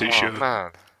I'm not too sure.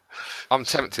 Man. I'm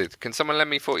tempted. Can someone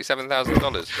lend me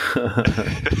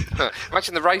 $47,000?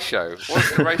 Imagine the ratio.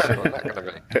 What's the ratio on that going to be?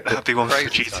 That'd be one for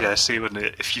GTSC, wouldn't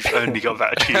it? If you've only got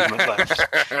that achievement left,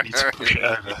 you need to push it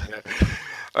over. Yeah.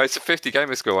 Oh, it's a 50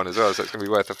 gamer score one as well, so it's going to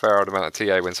be worth a fair old amount of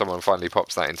TA when someone finally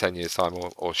pops that in 10 years' time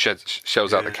or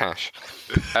shells out the cash.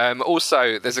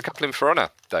 Also, there's a couple in For Honor,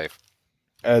 Dave.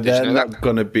 They're not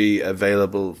going to be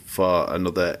available for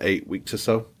another 8 weeks or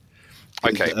so.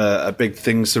 Okay. A big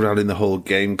thing surrounding the whole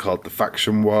game called the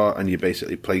Faction War, and you're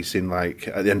basically placing, like,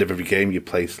 at the end of every game, you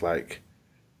place, like,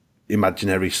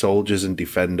 imaginary soldiers and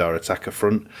defend or attack a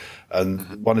front.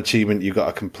 And one achievement, you got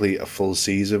to complete a full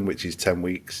season, which is 10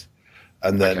 weeks.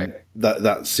 And then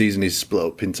that season is split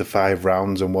up into 5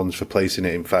 rounds, and one's for placing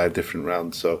it in 5 different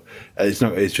rounds. So it's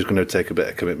just going to take a bit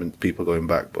of commitment, people going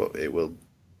back, but it will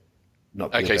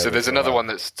not be. Okay, so there's another one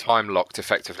that's time locked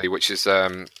effectively, which is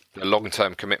a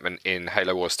long-term commitment in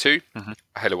Halo Wars 2. Mm-hmm.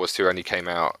 Halo Wars 2 only came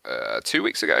out 2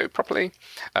 weeks ago, properly.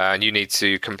 And you need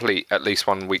to complete at least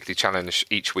one weekly challenge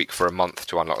each week for a month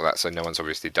to unlock that. So no one's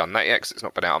obviously done that yet because it's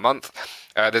not been out a month.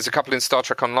 There's a couple in Star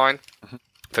Trek Online. Mm-hmm.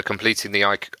 For completing the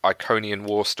Iconian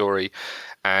War story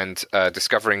and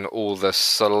discovering all the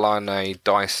Solanae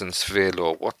dice and sphere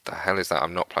lore. What the hell is that?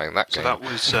 I'm not playing that game. So that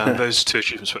was those 2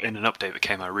 achievements were in an update that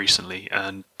came out recently,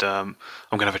 and I'm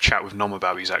going to have a chat with Nom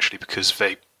about these actually because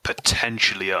they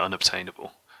potentially are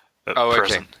unobtainable at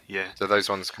present. Okay. Yeah. So those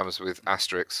ones comes with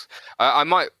asterisks. I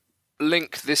might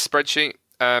link this spreadsheet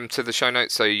to the show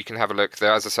notes so you can have a look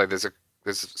there. As I say, there's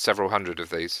several hundred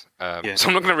of these, so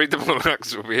I'm not going to read them all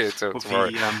because we'll be here till tomorrow.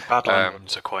 The Badline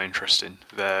ones are quite interesting.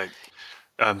 They're,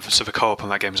 so the co-op on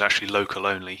that game is actually local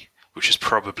only, which is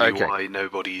probably why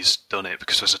nobody's done it,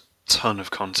 because there's a ton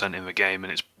of content in the game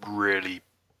and it's really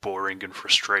boring and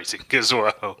frustrating as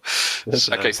well.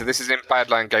 Okay, so this is in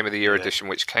Badland Game of the Year edition,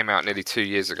 which came out nearly 2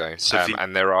 years ago,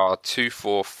 and there are 2,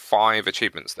 4, 5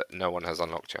 achievements that no one has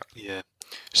unlocked yet. Yeah.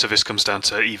 So this comes down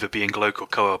to either being local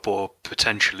co-op or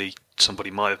potentially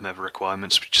somebody might have met the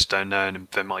requirements, we just don't know, and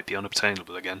they might be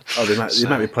unobtainable again. Oh, they might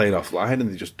be playing offline and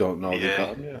they just don't know they've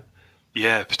got them,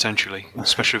 Yeah, potentially,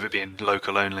 especially with it being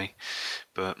local only.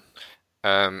 But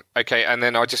okay, and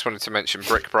then I just wanted to mention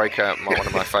Brick Breaker, one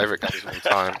of my favourite games of all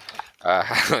time,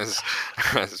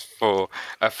 has 5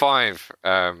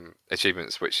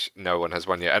 achievements which no one has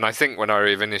won yet. And I think when I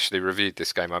initially reviewed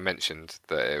this game, I mentioned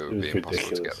that it would be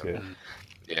impossible to get them.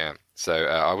 Yeah, so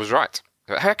I was right.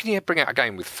 How can you bring out a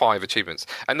game with 5 achievements?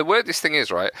 And the weirdest thing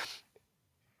is, right,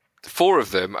 4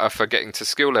 of them are for getting to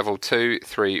skill level 2,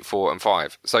 3, 4, and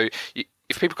 5. So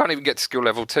if people can't even get to skill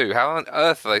level 2, how on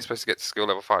earth are they supposed to get to skill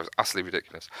level 5? It's utterly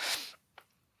ridiculous.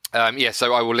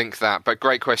 So I will link that. But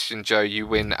great question, Joe. You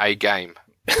win a game.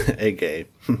 A game.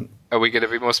 Are we going to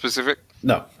be more specific?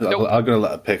 No. Nope. I'm going to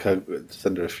let her pick. I'll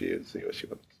send her a few and see what she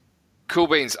wants. Cool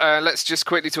beans. Let's just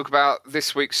quickly talk about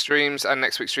this week's streams and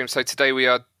next week's streams. So today we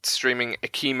are streaming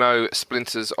Akimo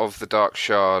Splinters of the Dark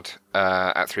Shard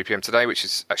at 3 p.m. today, which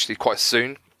is actually quite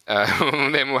soon.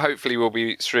 Then we'll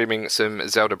be streaming some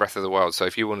Zelda Breath of the Wild. So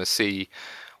if you want to see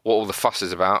what all the fuss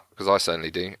is about, because I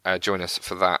certainly do, join us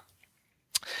for that.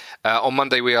 On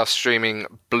Monday we are streaming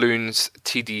Bloons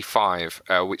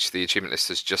TD5, which the achievement list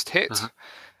has just hit. Uh-huh.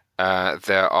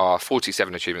 There are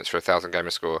 47 achievements for 1,000 gamer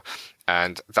score,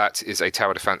 and that is a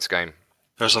tower defense game.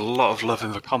 There's a lot of love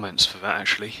in the comments for that,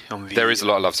 actually. There is a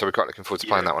lot of love, so we're quite looking forward to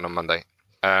playing that one on Monday.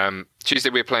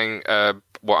 Tuesday we're playing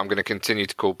what I'm going to continue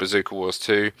to call Bazooka Wars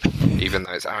 2, even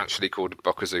though it's actually called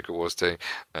Bokazuka Wars 2,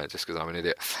 just because I'm an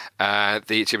idiot.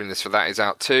 The achievement list for that is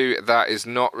out too. That is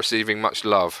not receiving much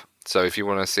love, so if you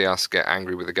want to see us get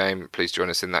angry with the game, please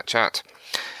join us in that chat.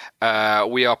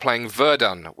 We are playing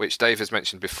Verdun, which Dave has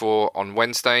mentioned before. On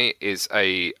Wednesday is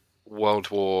a World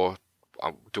War.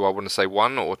 Do I want to say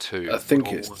 1 or 2? I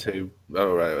think it's 2.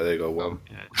 Oh, right. There you go. 1. World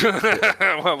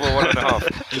War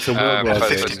 1.5. It's a World War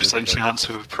 50% chance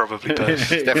we would probably do. It's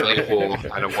definitely a war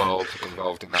and a world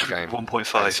involved in that game.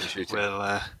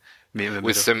 1.5. We'll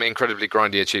with some incredibly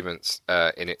grindy achievements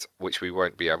in it, which we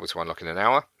won't be able to unlock in an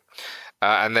hour.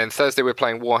 And then Thursday we're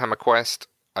playing Warhammer Quest.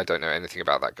 I don't know anything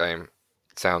about that game.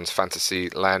 It sounds fantasy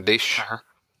landish. Uh-huh.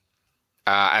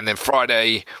 And then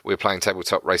Friday, we're playing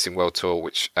Tabletop Racing World Tour,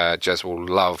 which Jez will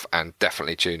love and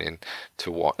definitely tune in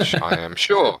to watch, I am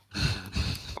sure.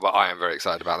 But I am very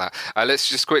excited about that. Let's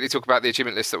just quickly talk about the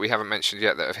achievement list that we haven't mentioned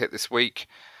yet that have hit this week.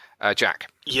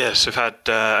 Jack? Yes, we've had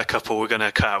a couple. We're going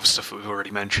to cut out stuff that we've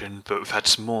already mentioned, but we've had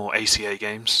some more ACA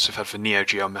games. So we've had the Neo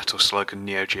Geo Metal Slug and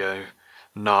Neo Geo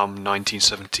NAM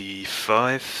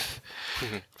 1975.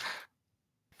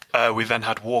 We then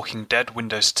had Walking Dead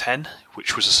Windows 10,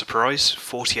 which was a surprise.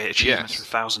 48 achievements for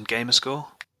 1,000 gamer score.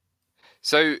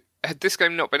 So had this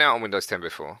game not been out on Windows 10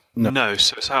 before? No,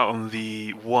 so it's out on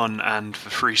the One and the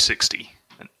 360.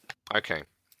 Okay.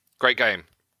 Great game.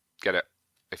 Get it,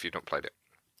 if you've not played it.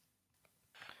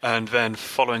 And then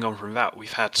following on from that,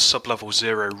 we've had Sublevel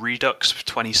Zero Redux with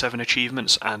 27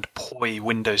 achievements and Poi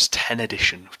Windows 10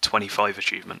 Edition with 25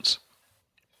 achievements.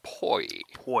 Poi.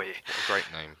 Poi. A great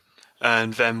name.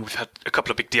 And then we've had a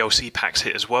couple of big DLC packs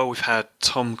hit as well. We've had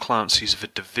Tom Clancy's The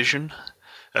Division,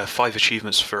 5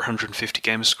 achievements for 150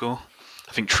 gamer score.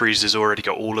 I think Trees has already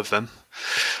got all of them.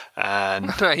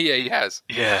 And yeah, he has.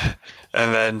 Yeah.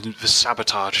 And then the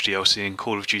Sabotage DLC in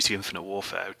Call of Duty Infinite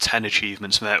Warfare, 10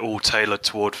 achievements, and they're all tailored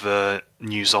toward the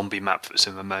new zombie map that's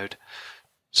in the mode.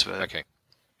 So, okay.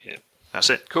 Yeah, that's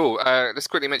it. Cool. Let's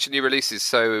quickly mention new releases.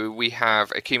 So we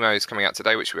have Akimo's coming out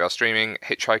today, which we are streaming.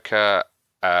 Hitchhiker,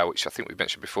 which I think we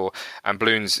mentioned before, and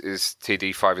Bloons is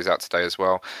TD5 is out today as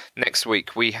well. Next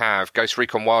week we have Ghost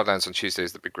Recon Wildlands on Tuesday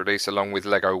is the big release, along with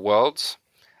Lego Worlds.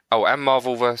 Oh, and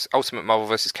Ultimate Marvel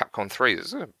vs. Capcom 3.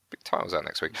 There's a big titles out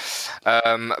next week.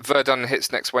 Verdun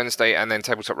hits next Wednesday, and then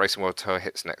Tabletop Racing World Tour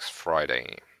hits next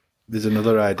Friday. There's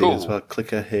another idea as well.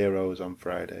 Clicker Heroes on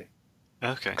Friday.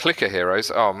 Okay. Clicker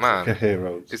Heroes? Oh, man. Clicker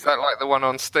Heroes. Is that like the one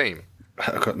on Steam?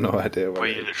 I've got no idea what Where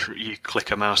you click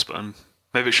a mouse button.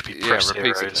 Maybe it should be Press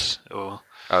Heroes. Or...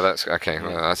 Oh, that's... Okay,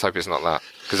 well, let's hope it's not that,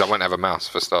 because I won't have a mouse,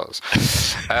 for starters.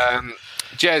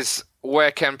 Jez,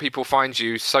 where can people find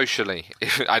you socially?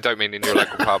 I don't mean in your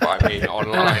local pub, I mean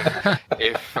online.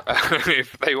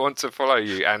 If they want to follow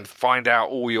you and find out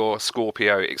all your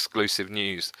Scorpio exclusive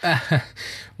news.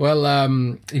 Well,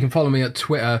 you can follow me at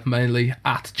Twitter, mainly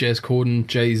at Jez Corden,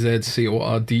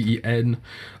 JZCorden.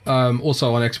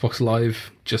 Also on Xbox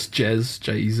Live, just Jez,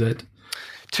 JZ.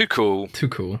 Too cool.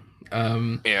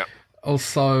 Yeah.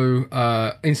 Also,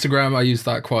 Instagram, I use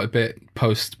that quite a bit.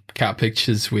 Post cat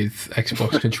pictures with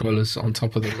Xbox controllers on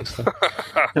top of them and stuff.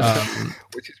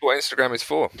 Which is what Instagram is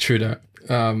for. True that.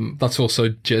 That's also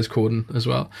Jez Corden as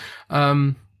well.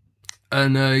 And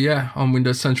on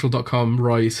windowscentral.com,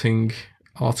 writing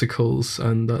articles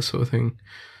and that sort of thing.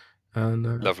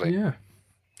 And lovely. Yeah.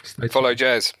 Follow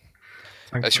Jez.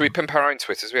 Should we pimp our own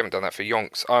Twitters? We haven't done that for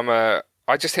yonks.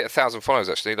 I just hit 1,000 followers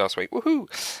actually last week. Woohoo!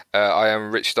 I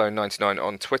am RichStone99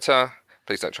 on Twitter.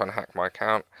 Please don't try and hack my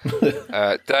account.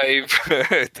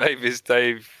 Dave is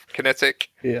Dave Kinetic.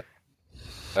 Yeah.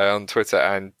 On Twitter,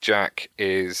 and Jack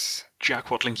is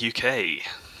Jack Watling UK.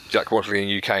 Jack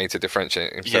Watling UK to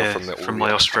differentiate himself from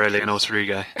my Australian alter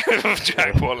ego.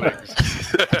 Jack Watling.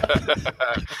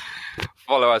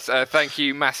 Follow us.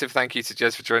 Massive thank you to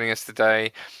Jez for joining us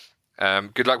today.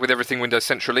 Good luck with everything Windows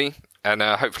Centrally, and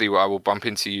hopefully I will bump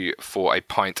into you for a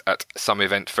pint at some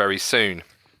event very soon.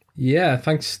 Yeah,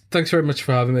 thanks very much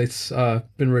for having me. It's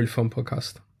been a really fun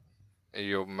podcast.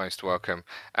 You're most welcome.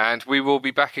 And we will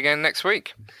be back again next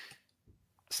week.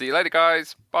 See you later,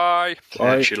 guys. Bye.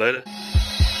 Catch you later.